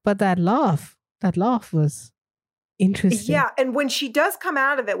know. But that laugh was interesting. Yeah, and when she does come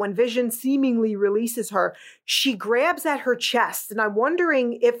out of it, when Vision seemingly releases her, she grabs at her chest. And I'm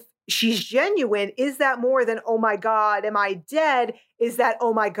wondering if she's genuine. Is that more than, oh my God, am I dead? Is that,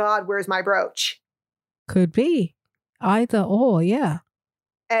 oh my God, where's my brooch? Could be. Either or, yeah.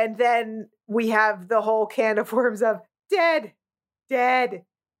 And then we have the whole can of worms of dead, dead,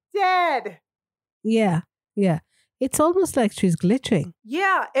 dead. Yeah. It's almost like she's glitching.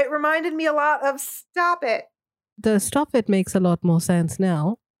 Yeah, it reminded me a lot of Stop It. The Stop It makes a lot more sense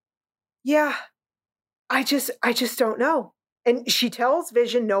now. Yeah, I just don't know. And she tells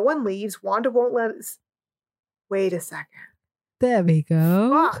Vision no one leaves. Wanda won't let us. Wait a second. There we go.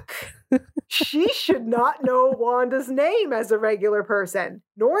 Fuck. She should not know Wanda's name as a regular person.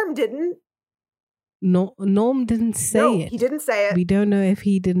 Norm didn't. No, Norm didn't say it. He didn't say it. We don't know if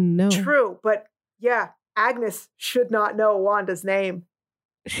he didn't know. True, but yeah, Agnes should not know Wanda's name.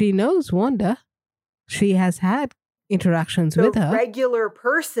 She knows Wanda. She has had interactions with her. The regular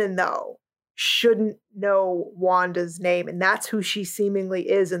person, though, shouldn't know Wanda's name, and that's who she seemingly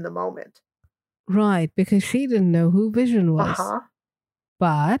is in the moment. Right, because she didn't know who Vision was. Uh-huh.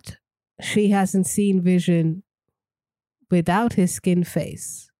 But she hasn't seen Vision without his skin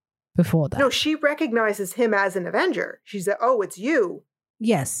face before that. No, she recognizes him as an Avenger. She's like, oh, it's you.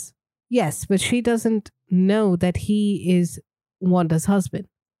 Yes. Yes, but she doesn't know that he is Wanda's husband.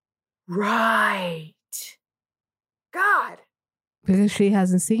 Right. God. Because she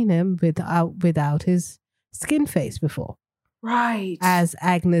hasn't seen him without his skin face before. Right. As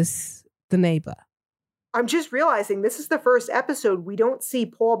Agnes, the neighbor. I'm just realizing this is the first episode we don't see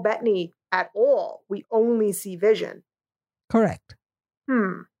Paul Bettany at all. We only see Vision. Correct.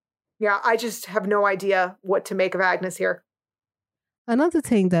 Yeah, I just have no idea what to make of Agnes here. Another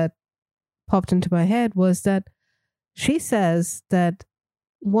thing that popped into my head was that she says that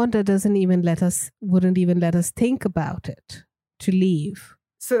Wanda wouldn't even let us think about it to leave.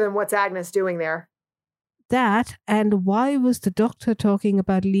 So then what's Agnes doing there? That, and why was the doctor talking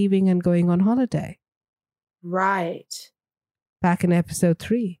about leaving and going on holiday? Right. Back in episode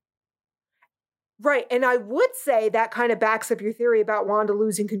 3. Right. And I would say that kind of backs up your theory about Wanda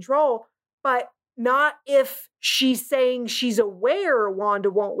losing control, but not if she's saying she's aware Wanda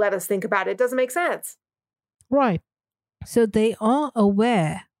won't let us think about it. It doesn't make sense. Right. So they are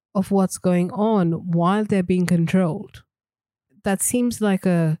aware of what's going on while they're being controlled. That seems like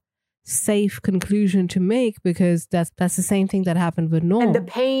a safe conclusion to make, because that's the same thing that happened with Norm. And the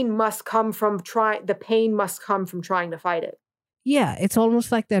pain must come from trying to fight it. Yeah, it's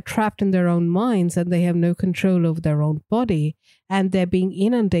almost like they're trapped in their own minds and they have no control over their own body, and they're being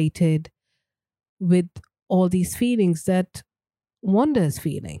inundated with all these feelings that Wanda is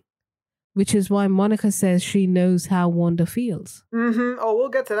feeling, which is why Monica says she knows how Wanda feels. Oh, we'll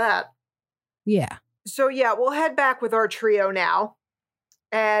get to that. Yeah. So yeah, we'll head back with our trio now.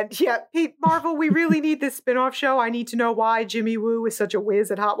 And yeah, Pete, Marvel, we really need this spin-off show. I need to know why Jimmy Woo is such a whiz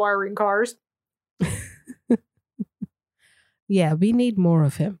at hot wiring cars. Yeah, we need more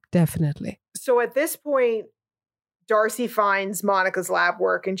of him, definitely. So at this point, Darcy finds Monica's lab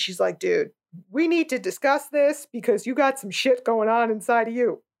work and she's like, dude, we need to discuss this because you got some shit going on inside of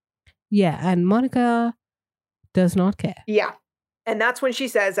you. Yeah, and Monica does not care. Yeah. And that's when she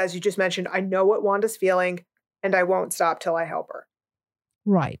says, as you just mentioned, I know what Wanda's feeling and I won't stop till I help her.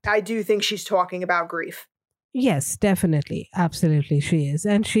 Right. I do think she's talking about grief. Yes, definitely. Absolutely, she is.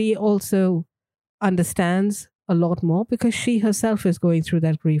 And she also understands a lot more because she herself is going through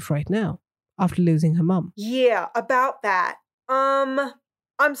that grief right now after losing her mom. Yeah, about that.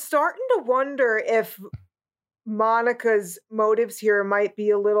 I'm starting to wonder if Monica's motives here might be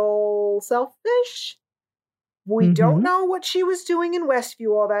a little selfish. We don't know what she was doing in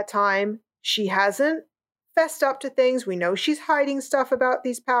Westview all that time. She hasn't fessed up to things. We know she's hiding stuff about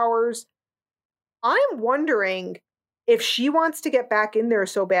these powers. I'm wondering if she wants to get back in there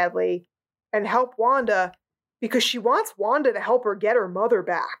so badly and help Wanda because she wants Wanda to help her get her mother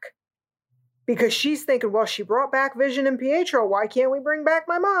back. Because she's thinking, well, she brought back Vision and Pietro. Why can't we bring back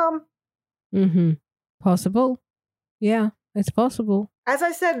my mom? Possible. Yeah, it's possible. As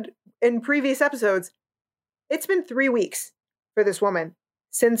I said in previous episodes, it's been 3 weeks for this woman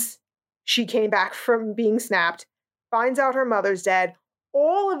since she came back from being snapped, finds out her mother's dead,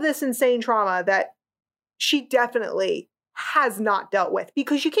 all of this insane trauma that she definitely has not dealt with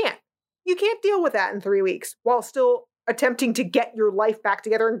because you can't. You can't deal with that in 3 weeks while still attempting to get your life back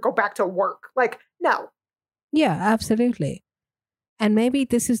together and go back to work. Like, no. Yeah, absolutely. And maybe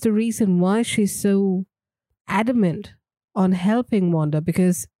this is the reason why she's so adamant on helping Wanda,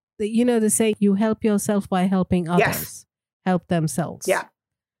 because, you know, they say you help yourself by helping others, help themselves. Yeah.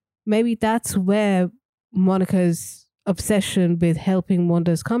 Maybe that's where Monica's obsession with helping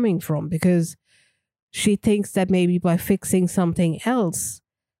Wanda is coming from, because she thinks that maybe by fixing something else,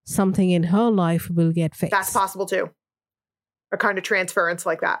 something in her life will get fixed. That's possible too. A kind of transference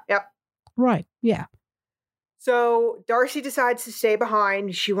like that. Yep. Right. Yeah. So Darcy decides to stay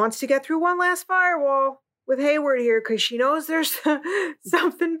behind. She wants to get through one last firewall with Hayward here because she knows there's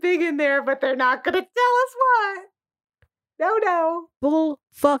something big in there, but they're not going to tell us what. No. Bull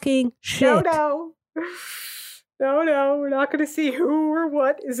fucking shit. No. No, we're not going to see who or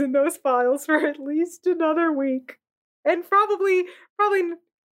what is in those files for at least another week. And probably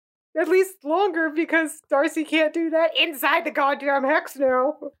at least longer because Darcy can't do that inside the goddamn hex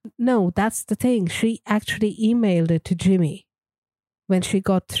now. No, that's the thing. She actually emailed it to Jimmy. When she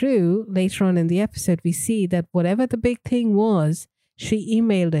got through, later on in the episode, we see that whatever the big thing was, she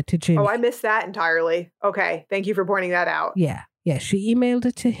emailed it to Jimmy. Oh, I missed that entirely. Okay, thank you for pointing that out. Yeah, she emailed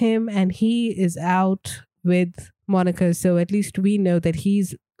it to him and he is out with Monica. So at least we know that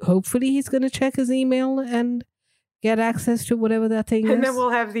hopefully he's going to check his email and get access to whatever that thing is. And then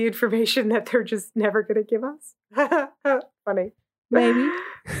we'll have the information that they're just never going to give us. Funny. Maybe.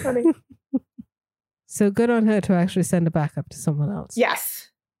 Funny. So good on her to actually send a backup to someone else.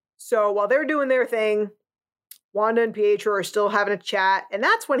 Yes. So while they're doing their thing, Wanda and Pietro are still having a chat. And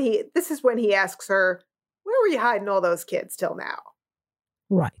this is when he asks her, where were you hiding all those kids till now?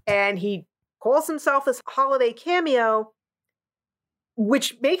 Right. And he calls himself this holiday cameo,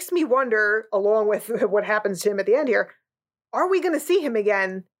 which makes me wonder, along with what happens to him at the end here, are we going to see him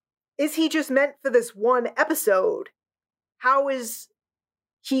again? Is he just meant for this one episode? How is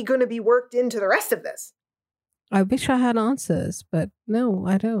he going to be worked into the rest of this? I wish I had answers, but no,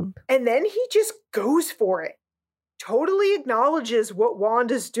 I don't. And then he just goes for it. Totally acknowledges what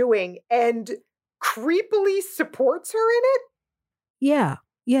Wanda's doing and creepily supports her in it. Yeah.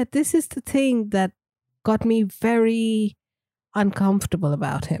 Yeah, this is the thing that got me very uncomfortable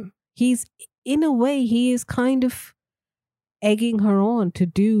about him. In a way, he is kind of egging her on to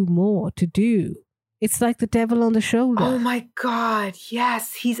do more, to do. It's like the devil on the shoulder. Oh my God,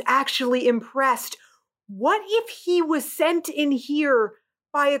 yes, he's actually impressed. What if he was sent in here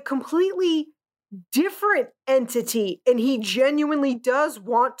by a completely different entity and he genuinely does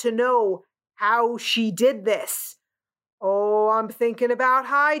want to know how she did this? Oh, I'm thinking about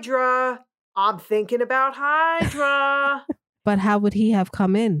Hydra. But how would he have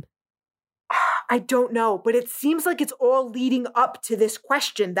come in? I don't know, but it seems like it's all leading up to this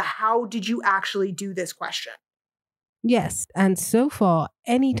question, the how did you actually do this question? Yes, and so far,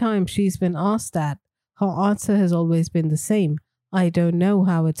 anytime she's been asked that, her answer has always been the same. I don't know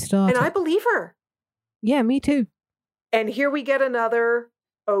how it started. And I believe her. Yeah, me too. And here we get another,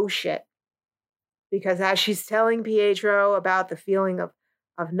 oh shit. Because as she's telling Pietro about the feeling of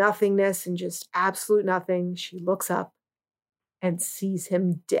nothingness and just absolute nothing, she looks up and sees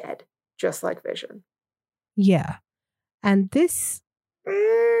him dead, just like Vision. Yeah. And this...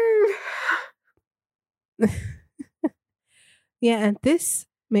 Yeah, and this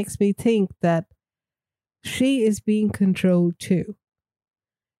makes me think that she is being controlled too.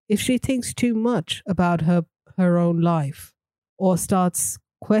 If she thinks too much about her own life or starts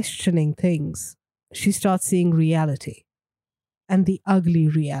questioning things, she starts seeing reality and the ugly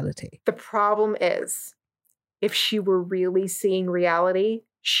reality. The problem is, if she were really seeing reality,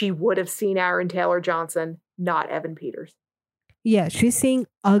 she would have seen Aaron Taylor Johnson, not Evan Peters. Yeah, she's seeing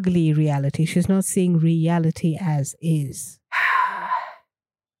ugly reality. She's not seeing reality as is.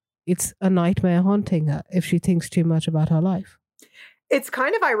 It's a nightmare haunting her if she thinks too much about her life. It's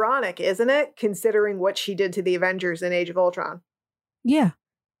kind of ironic, isn't it? Considering what she did to the Avengers in Age of Ultron. Yeah.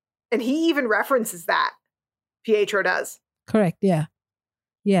 And he even references that. Pietro does. Correct, yeah.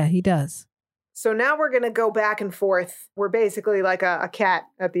 Yeah, he does. So now we're going to go back and forth. We're basically like a cat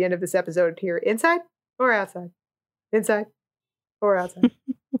at the end of this episode here. Inside or outside? Inside or outside?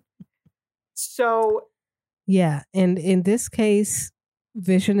 So... Yeah, and in this case...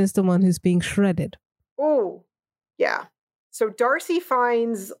 Vision is the one who's being shredded. Oh, yeah. So Darcy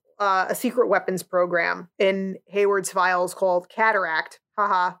finds a secret weapons program in Hayward's files called Cataract.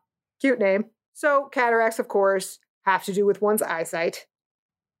 Haha, cute name. So cataracts, of course, have to do with one's eyesight.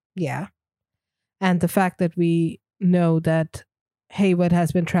 Yeah. And the fact that we know that Hayward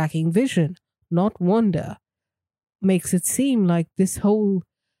has been tracking Vision, not Wanda, makes it seem like this whole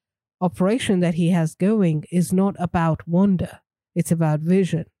operation that he has going is not about Wanda. It's about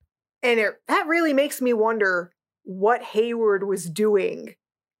Vision. And that really makes me wonder what Hayward was doing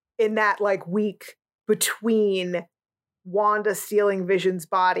in that week between Wanda stealing Vision's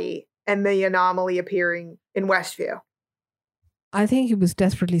body and the anomaly appearing in Westview. I think he was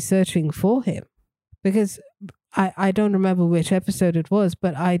desperately searching for him because I don't remember which episode it was,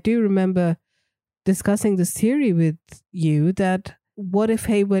 but I do remember discussing this theory with you that what if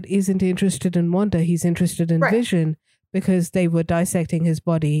Hayward isn't interested in Wanda, he's interested in Vision, because they were dissecting his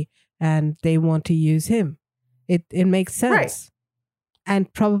body and they want to use him. It makes sense. Right.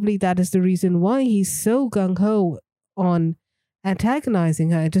 And probably that is the reason why he's so gung-ho on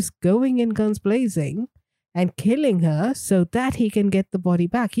antagonizing her, just going in guns blazing and killing her so that he can get the body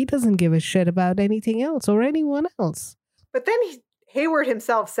back. He doesn't give a shit about anything else or anyone else. But then Hayward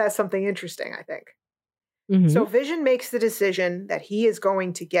himself says something interesting, I think. Mm-hmm. So Vision makes the decision that he is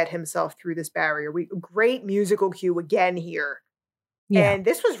going to get himself through this barrier. Great musical cue again here. Yeah. And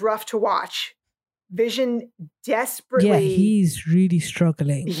this was rough to watch. Vision desperately... Yeah, he's really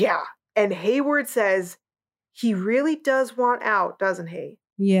struggling. Yeah. And Hayward says he really does want out, doesn't he?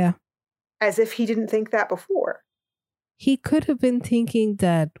 Yeah. As if he didn't think that before. He could have been thinking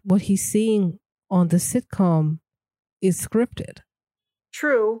that what he's seeing on the sitcom is scripted.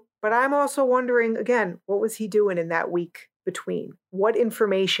 True. But I'm also wondering, again, what was he doing in that week between? What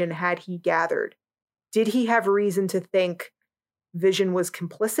information had he gathered? Did he have reason to think Vision was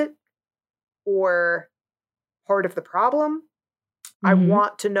complicit? or part of the problem. I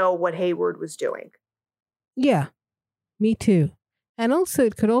want to know what Hayward was doing. Yeah, me too. And also,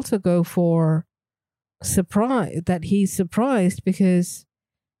 it could also go for surprise, that he's surprised because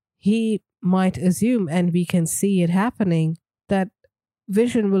he might assume, and we can see it happening, that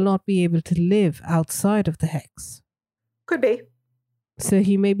Vision will not be able to live outside of the hex. Could be. So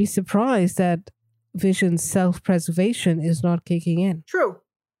he may be surprised that Vision's self-preservation is not kicking in.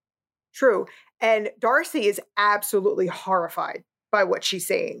 True. And Darcy is absolutely horrified by what she's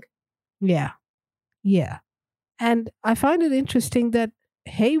saying. Yeah. And I find it interesting that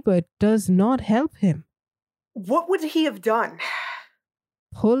Hayward does not help him. What would he have done?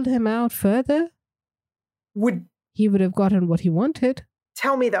 Pulled him out further? He would have gotten what he wanted.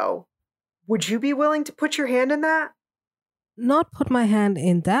 Tell me though, would you be willing to put your hand in that? Not put my hand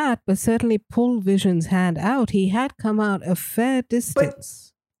in that, but certainly pull Vision's hand out. He had come out a fair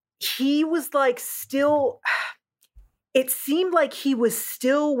distance. But he was like still, it seemed like he was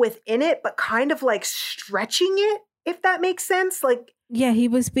still within it, but kind of like stretching it, if that makes sense. Like, yeah, he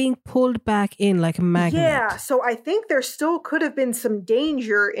was being pulled back in like a magnet. Yeah, so I think there still could have been some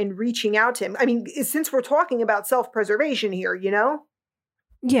danger in reaching out to him. I mean, since we're talking about self-preservation here, you know?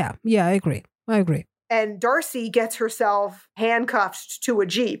 Yeah, I agree. And Darcy gets herself handcuffed to a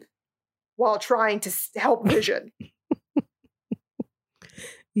Jeep while trying to help Vision.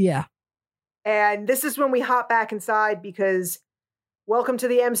 Yeah. And this is when we hop back inside because, welcome to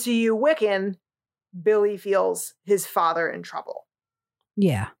the MCU Wiccan, Billy feels his father in trouble.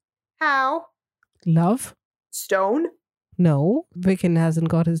 Yeah. How? Love? Stone? No, Wiccan hasn't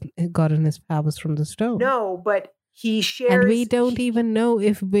gotten his powers from the stone. No, but he shares... And we don't even know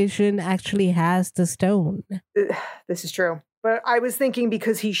if Vision actually has the stone. This is true. But I was thinking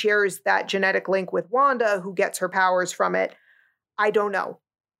because he shares that genetic link with Wanda, who gets her powers from it. I don't know.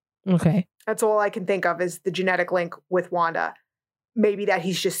 Okay. That's all I can think of is the genetic link with Wanda. Maybe that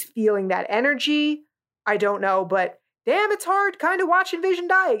he's just feeling that energy. I don't know, but damn, it's hard kind of watching Vision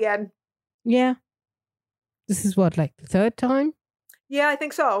die again. Yeah. This is what, like the third time? Yeah, I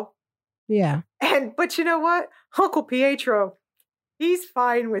think so. Yeah. But you know what? Uncle Pietro, he's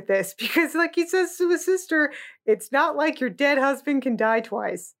fine with this because like he says to his sister, it's not like your dead husband can die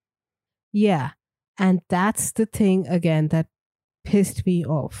twice. Yeah. And that's the thing again that pissed me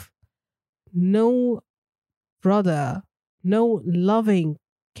off. No brother, no loving,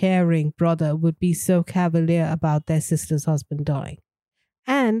 caring brother would be so cavalier about their sister's husband dying.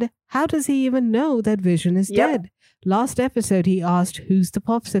 And how does he even know that Vision is dead? Last episode, he asked, who's the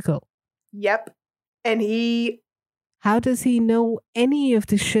popsicle? Yep. And how does he know any of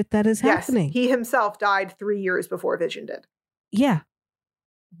the shit that is happening? He himself died 3 years before Vision did. Yeah.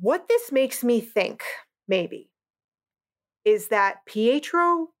 What this makes me think, maybe, is that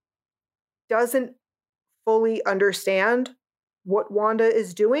Pietro doesn't fully understand what Wanda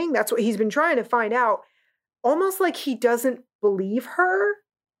is doing. That's what he's been trying to find out. Almost like he doesn't believe her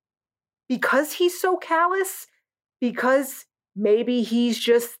because he's so callous, because maybe he's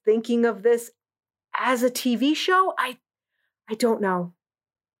just thinking of this as a TV show. I don't know.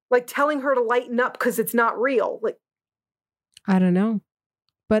 Like telling her to lighten up because it's not real. Like, I don't know.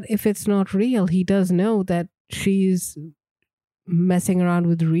 But if it's not real, he does know that she's messing around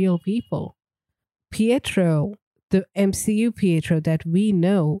with real people. Pietro, the MCU Pietro that we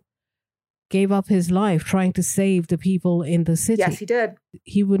know, gave up his life trying to save the people in the city. Yes, he did.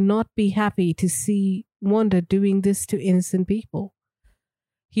 He would not be happy to see Wanda doing this to innocent people.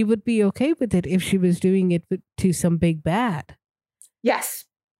 He would be okay with it if she was doing it to some big bad. Yes.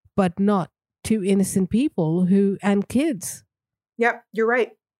 But not to innocent people and kids. Yep, you're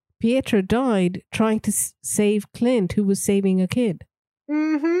right. Pietro died trying to save Clint, who was saving a kid.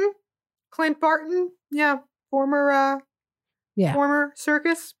 Mm-hmm. Clint Barton, former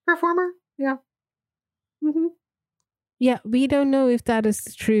circus performer, yeah. Mm-hmm. Yeah, we don't know if that is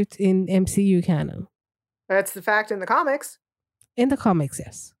the truth in MCU canon. That's the fact in the comics. In the comics,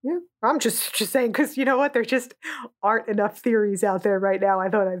 yes. Yeah, I'm just saying because you know what, there just aren't enough theories out there right now. I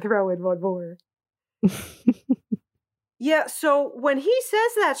thought I'd throw in one more. Yeah, so when he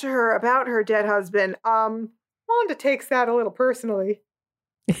says that to her about her dead husband, Wanda takes that a little personally.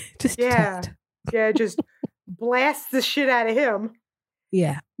 Just blasts the shit out of him.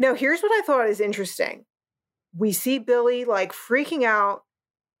 Yeah. Now, here's what I thought is interesting. We see Billy like freaking out,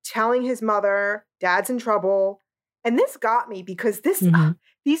 telling his mother, Dad's in trouble. And this got me because these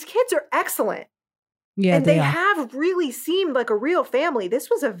kids are excellent. Yeah, and they have really seemed like a real family. This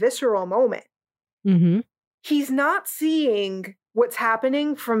was a visceral moment. Mm-hmm. He's not seeing what's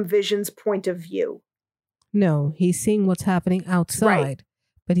happening from Vision's point of view. No, he's seeing what's happening outside. Right.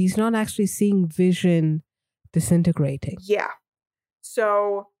 but he's not actually seeing Vision disintegrating. Yeah.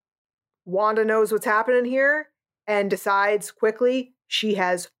 So Wanda knows what's happening here and decides quickly she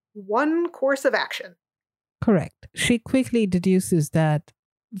has one course of action. Correct. She quickly deduces that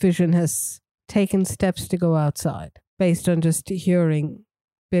Vision has taken steps to go outside based on just hearing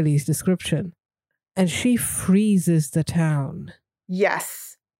Billy's description. And she freezes the town.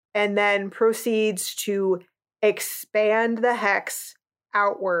 Yes. And then proceeds to expand the hex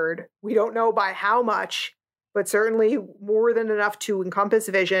outward. We don't know by how much, but certainly more than enough to encompass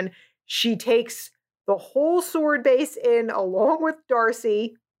Vision. She takes the whole sword base in along with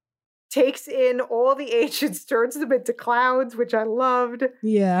Darcy, takes in all the ancients, turns them into clowns, which I loved.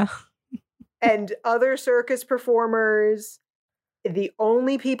 Yeah. And other circus performers. The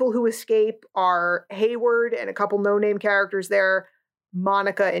only people who escape are Hayward and a couple no-name characters there,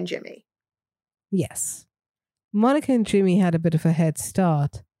 Monica and Jimmy. Yes. Monica and Jimmy had a bit of a head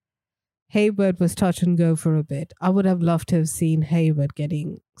start. Hayward was touch and go for a bit. I would have loved to have seen Hayward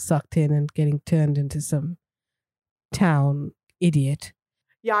getting sucked in and getting turned into some town idiot.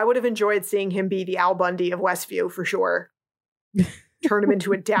 Yeah, I would have enjoyed seeing him be the Al Bundy of Westview for sure. Turn him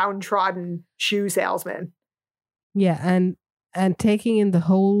into a downtrodden shoe salesman. Yeah, and taking in the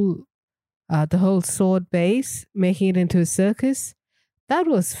whole sword base, making it into a circus, that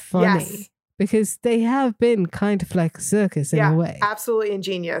was funny. Yes. Because they have been kind of like a circus in a way. Absolutely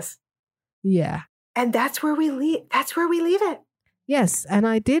ingenious. Yeah. And that's where we leave it. Yes, and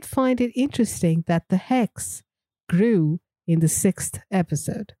I did find it interesting that the hex grew in the 6th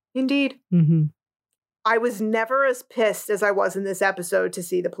episode. Indeed. Mm-hmm. I was never as pissed as I was in this episode to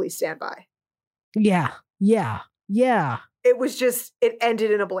see the police stand by. Yeah. It was just, it ended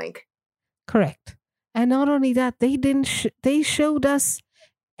in a blink. Correct. And not only that, they showed us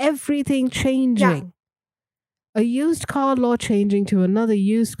everything changing. A used car lot changing to another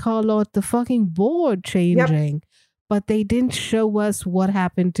used car lot, the fucking board changing. Yep. But they didn't show us what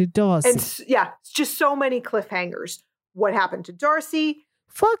happened to Darcy. And it's just so many cliffhangers. What happened to Darcy?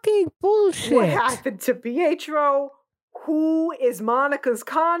 Fucking bullshit. What happened to Pietro? Who is Monica's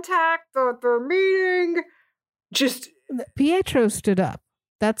contact at the meeting? Just Pietro stood up.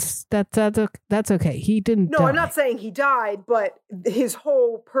 That's okay. He didn't die. I'm not saying he died, but his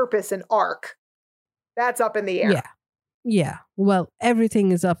whole purpose and arc, that's up in the air. Yeah. Well,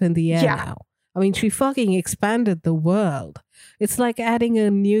 everything is up in the air now. I mean, she fucking expanded the world. It's like adding a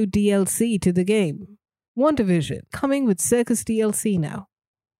new DLC to the game. WandaVision, coming with Circus DLC now.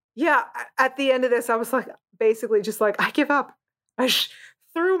 Yeah, at the end of this, I was like, basically just like, I give up. I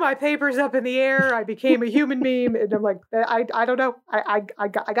threw my papers up in the air. I became a human meme. And I'm like, I don't know. I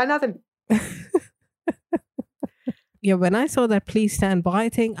got nothing. Yeah, when I saw that please stand by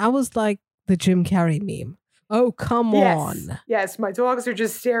thing, I was like the Jim Carrey meme. Oh, come on. Yes, my dogs are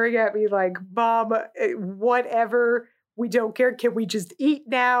just staring at me like, Mom, whatever. We don't care. Can we just eat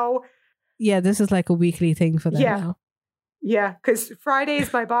now? Yeah, this is like a weekly thing for them now. Yeah, because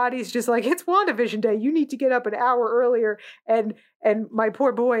Fridays, my body's just like, it's WandaVision day. You need to get up an hour earlier. And my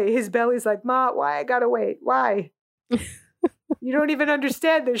poor boy, his belly's like, Ma, why I gotta wait? Why? You don't even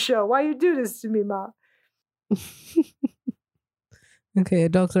understand this show. Why you do this to me, Ma? Okay,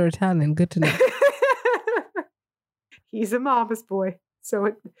 dogs are Italian. Good to know. He's a mama's boy,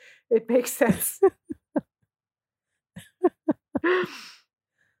 so it makes sense.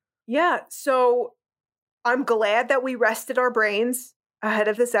 Yeah, so I'm glad that we rested our brains ahead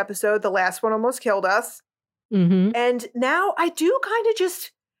of this episode. The last one almost killed us. Mm-hmm. And now I do kind of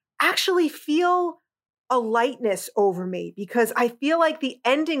just actually feel a lightness over me because I feel like the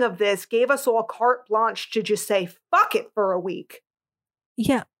ending of this gave us all carte blanche to just say, fuck it for a week.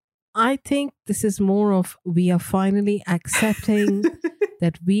 Yeah, I think this is more of we are finally accepting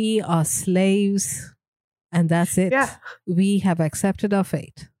that we are slaves and that's it. Yeah. We have accepted our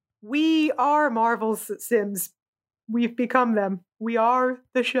fate. We are Marvel's Sims. We've become them. We are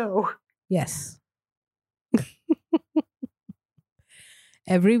the show. Yes.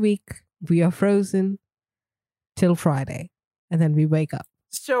 Every week we are frozen till Friday and then we wake up.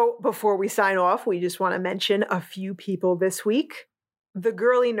 So before we sign off, we just want to mention a few people this week. The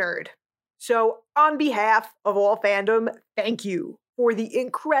Girly Nerd. So on behalf of all fandom, thank you for the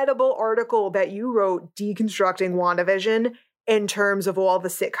incredible article that you wrote deconstructing WandaVision in terms of all the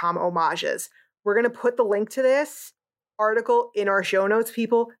sitcom homages. We're going to put the link to this article in our show notes,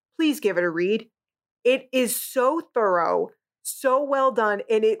 people. Please give it a read. It is so thorough, so well done,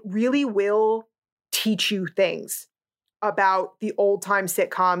 and it really will teach you things about the old-time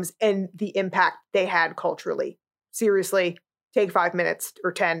sitcoms and the impact they had culturally. Seriously, take 5 minutes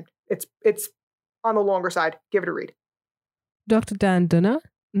or 10. It's on the longer side. Give it a read. Dr. Dan Dunner,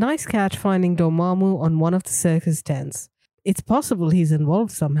 Nice catch finding Dormammu on one of the circus tents. It's possible he's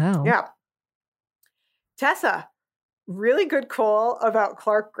involved somehow. Yeah. Tessa, really good call about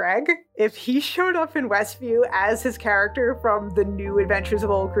Clark Gregg. If he showed up in Westview as his character from The New Adventures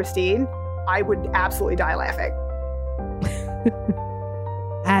of Old Christine, I would absolutely die laughing.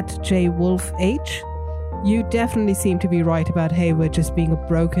 At JWolfH, you definitely seem to be right about Hayward just being a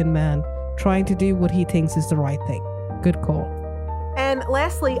broken man, trying to do what he thinks is the right thing. Good call. And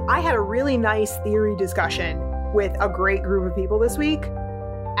lastly, I had a really nice theory discussion with a great group of people this week.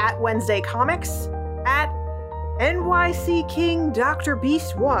 At Wednesday Comics, at NYC King Dr.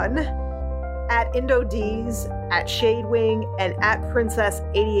 Beast 1, at Indo D's, at Shadewing, and at Princess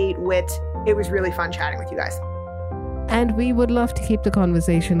 88 Wit. It was really fun chatting with you guys. And we would love to keep the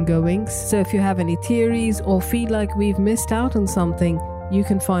conversation going. So if you have any theories or feel like we've missed out on something, you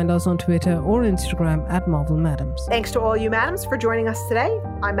can find us on Twitter or Instagram at Marvel Madams. Thanks to all you madams for joining us today.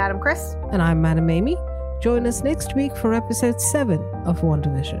 I'm Madam Chris. And I'm Madam Amy. Join us next week for episode 7 of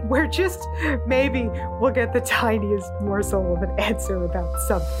WandaVision. Where just maybe we'll get the tiniest morsel of an answer about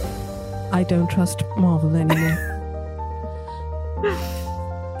something. I don't trust Marvel anymore.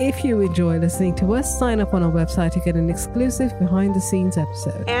 If you enjoy listening to us, sign up on our website to get an exclusive behind-the-scenes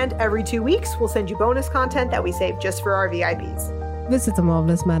episode. And every 2 weeks, we'll send you bonus content that we save just for our VIPs. Visit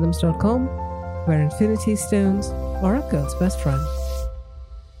themarvelousmadams.com, where Infinity Stones are a girl's best friend.